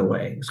Franklin, by the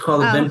way. It's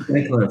called the Ben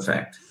Franklin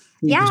effect.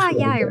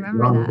 I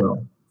remember that.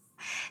 Ago.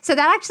 So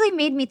that actually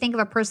made me think of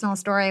a personal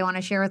story I want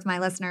to share with my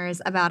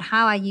listeners about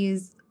how I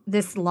use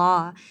this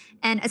law.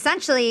 And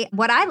essentially,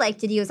 what I like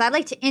to do is I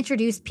like to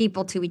introduce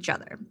people to each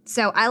other.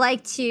 So I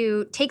like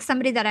to take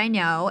somebody that I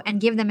know and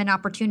give them an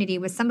opportunity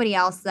with somebody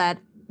else that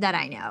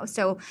I know.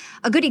 So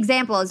a good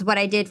example is what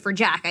I did for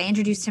Jack. I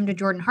introduced him to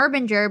Jordan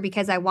Harbinger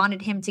because I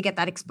wanted him to get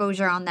that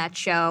exposure on that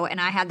show,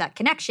 and I had that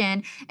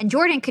connection. And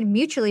Jordan could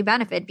mutually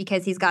benefit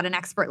because he's got an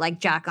expert like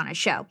Jack on his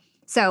show.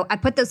 So I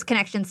put those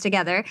connections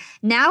together.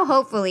 Now,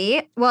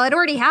 hopefully, well, it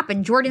already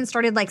happened. Jordan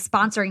started like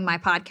sponsoring my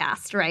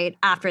podcast right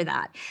after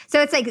that. So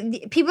it's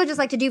like people just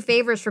like to do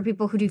favors for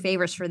people who do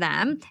favors for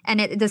them. And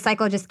the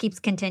cycle just keeps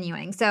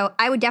continuing. So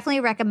I would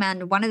definitely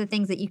recommend one of the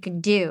things that you can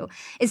do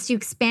is to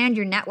expand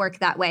your network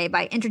that way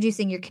by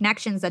introducing your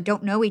connections that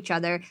don't know each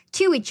other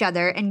to each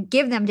other and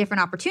give them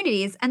different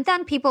opportunities. And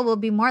then people will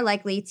be more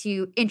likely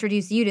to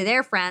introduce you to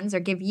their friends or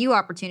give you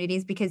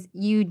opportunities because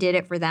you did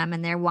it for them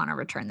and they want to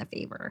return the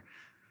favor.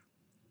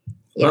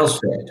 Yeah. Well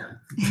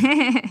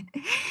said.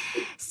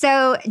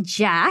 So,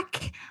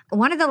 Jack,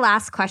 one of the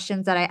last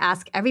questions that I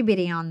ask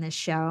everybody on this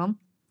show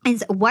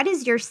is, what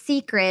is your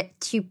secret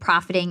to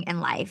profiting in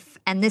life?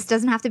 And this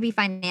doesn't have to be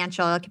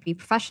financial. It could be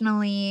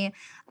professionally.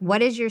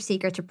 What is your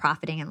secret to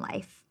profiting in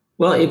life?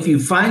 Well, if you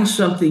find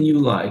something you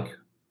like,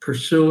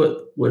 pursue it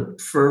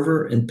with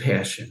fervor and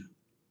passion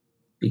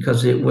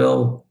because it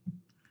will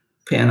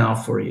pan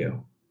out for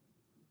you.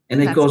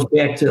 And it goes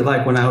back to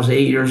like when I was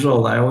 8 years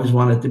old, I always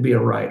wanted to be a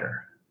writer.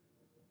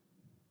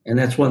 And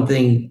that's one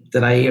thing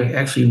that I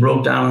actually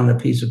wrote down on a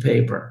piece of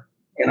paper.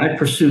 And I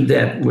pursued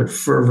that with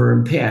fervor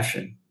and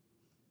passion.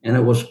 And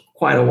it was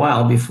quite a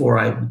while before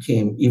I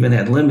even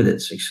had limited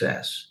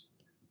success.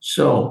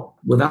 So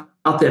without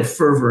that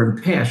fervor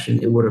and passion,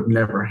 it would have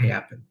never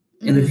happened.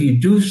 Mm-hmm. And if you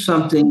do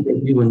something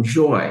that you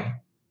enjoy,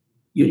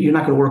 you're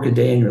not going to work a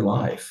day in your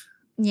life.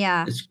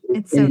 Yeah,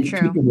 it's so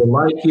true. People will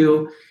like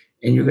you,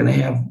 and you're going to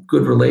have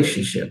good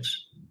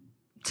relationships.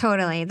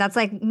 Totally. That's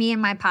like me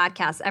and my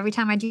podcast. Every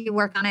time I do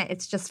work on it,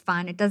 it's just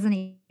fun. It doesn't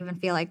even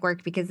feel like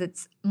work because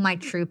it's my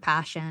true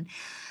passion.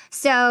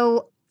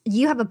 So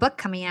you have a book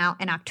coming out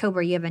in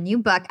October. You have a new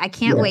book. I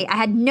can't wait. I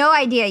had no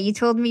idea. You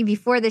told me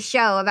before the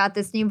show about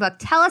this new book.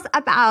 Tell us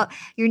about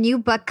your new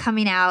book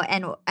coming out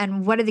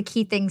and what are the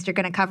key things you're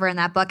going to cover in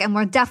that book. And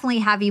we'll definitely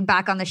have you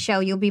back on the show.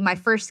 You'll be my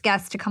first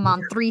guest to come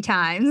on 3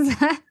 times.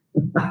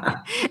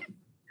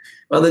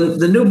 Well,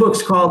 the new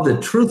book's called The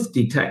Truth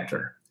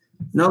Detector.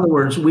 In other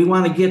words, we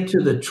want to get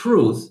to the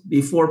truth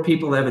before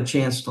people have a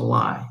chance to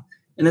lie.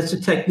 And it's a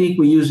technique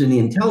we use in the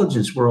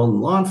intelligence world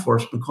and law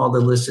enforcement called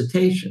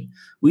elicitation.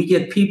 We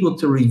get people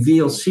to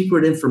reveal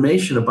secret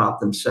information about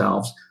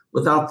themselves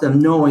without them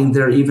knowing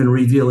they're even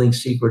revealing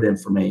secret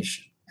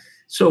information.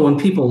 So when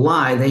people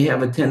lie, they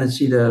have a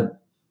tendency to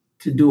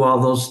do all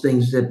those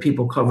things that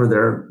people cover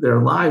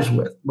their lives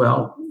with.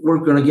 Well, we're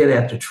going to get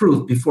at the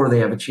truth before they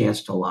have a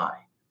chance to lie.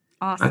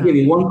 Awesome. I'll give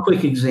you one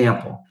quick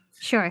example.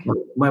 Sure.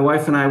 My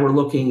wife and I were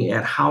looking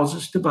at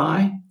houses to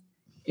buy,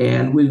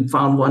 and we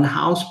found one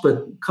house,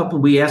 but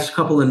we asked a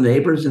couple of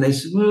neighbors, and they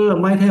said, well, it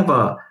might have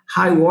a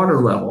high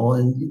water level,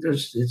 and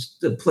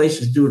the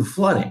place is due to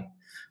flooding.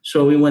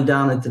 So we went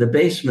down into the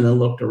basement and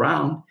looked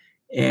around,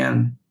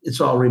 and it's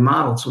all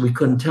remodeled, so we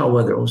couldn't tell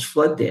whether it was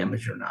flood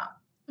damage or not.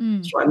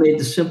 So I made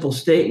the simple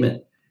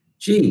statement,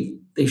 gee,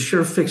 they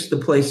sure fixed the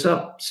place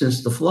up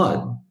since the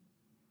flood.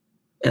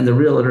 And the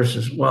realtor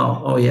says,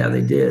 well, oh yeah,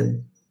 they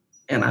did.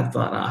 And I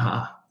thought,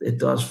 aha, it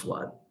does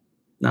flood.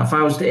 Now, if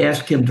I was to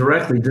ask him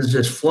directly, does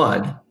this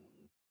flood?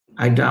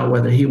 I doubt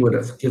whether he would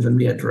have given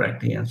me a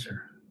direct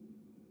answer.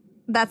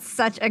 That's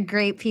such a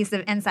great piece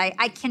of insight.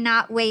 I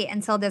cannot wait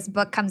until this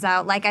book comes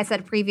out. Like I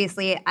said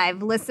previously,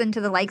 I've listened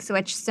to The Like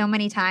Switch so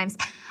many times.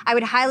 I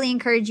would highly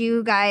encourage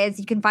you guys,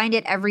 you can find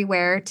it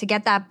everywhere, to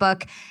get that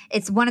book.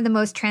 It's one of the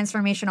most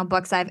transformational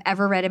books I've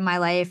ever read in my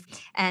life.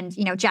 And,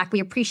 Jack, we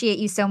appreciate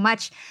you so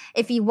much.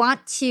 If you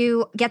want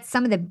to get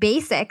some of the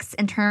basics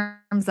in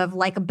terms of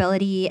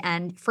likability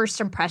and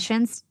first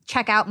impressions,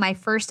 check out my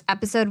first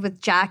episode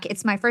with Jack.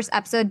 It's my first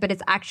episode, but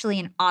it's actually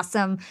an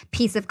awesome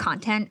piece of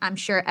content. I'm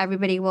sure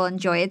everybody will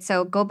enjoy it.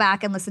 So go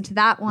back and listen to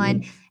that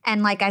one.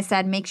 And like I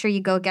said, make sure you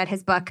go get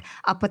his book.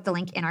 I'll put the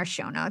link in our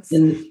show notes.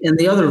 And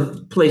the other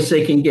place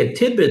they can get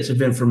tidbits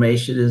of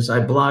information is I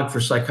blog for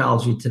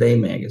Psychology Today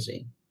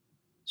magazine.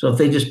 So if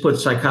they just put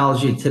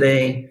Psychology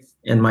Today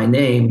and my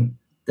name,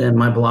 then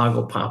my blog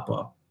will pop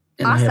up.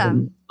 And awesome. I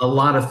have a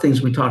lot of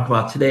things we talked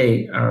about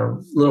today are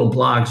little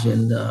blogs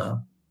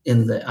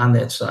on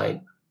that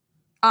site.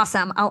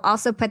 Awesome. I'll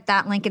also put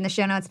that link in the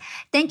show notes.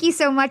 Thank you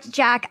so much,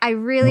 Jack. I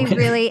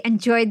really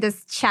enjoyed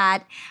this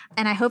chat,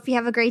 and I hope you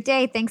have a great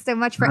day. Thanks so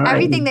much for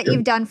everything that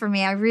you've done for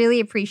me. I really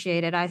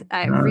appreciate it.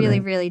 I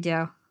really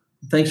do.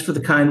 Thanks for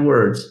the kind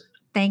words.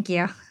 Thank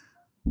you.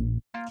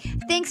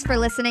 Thanks for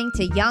listening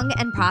to Young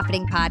and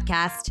Profiting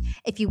Podcast.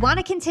 If you want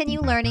to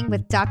continue learning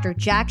with Dr.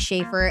 Jack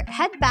Schafer,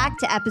 head back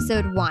to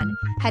episode 1,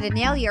 How to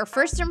Nail Your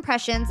First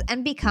Impressions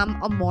and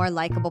Become a More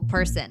Likable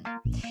Person.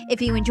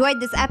 If you enjoyed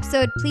this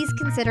episode, please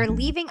consider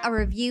leaving a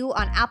review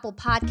on Apple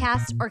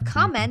Podcasts or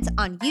comment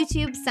on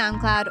YouTube,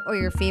 SoundCloud, or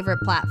your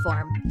favorite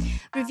platform.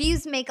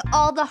 Reviews make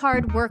all the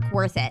hard work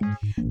worth it.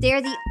 They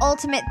are the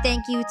ultimate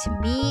thank you to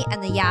me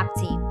and the Yap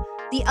team.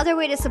 The other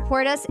way to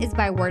support us is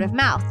by word of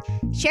mouth.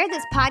 Share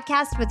this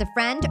podcast with a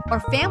friend or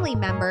family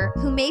member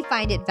who may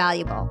find it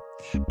valuable.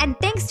 And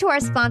thanks to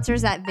our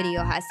sponsors at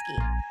Video Husky.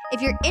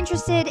 If you're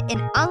interested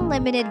in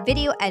unlimited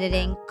video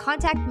editing,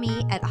 contact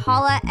me at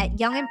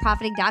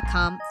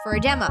holla@youngandprofiting.com for a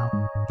demo.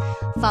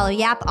 Follow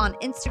Yap on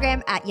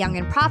Instagram at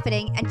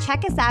youngandprofiting and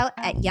check us out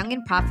at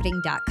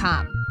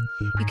youngandprofiting.com.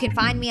 You can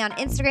find me on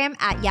Instagram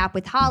at Yap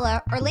with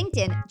Hala or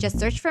LinkedIn. Just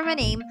search for my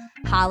name,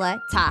 Hala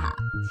Taha.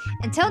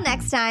 Until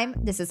next time,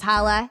 this is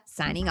Hala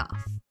signing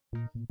off.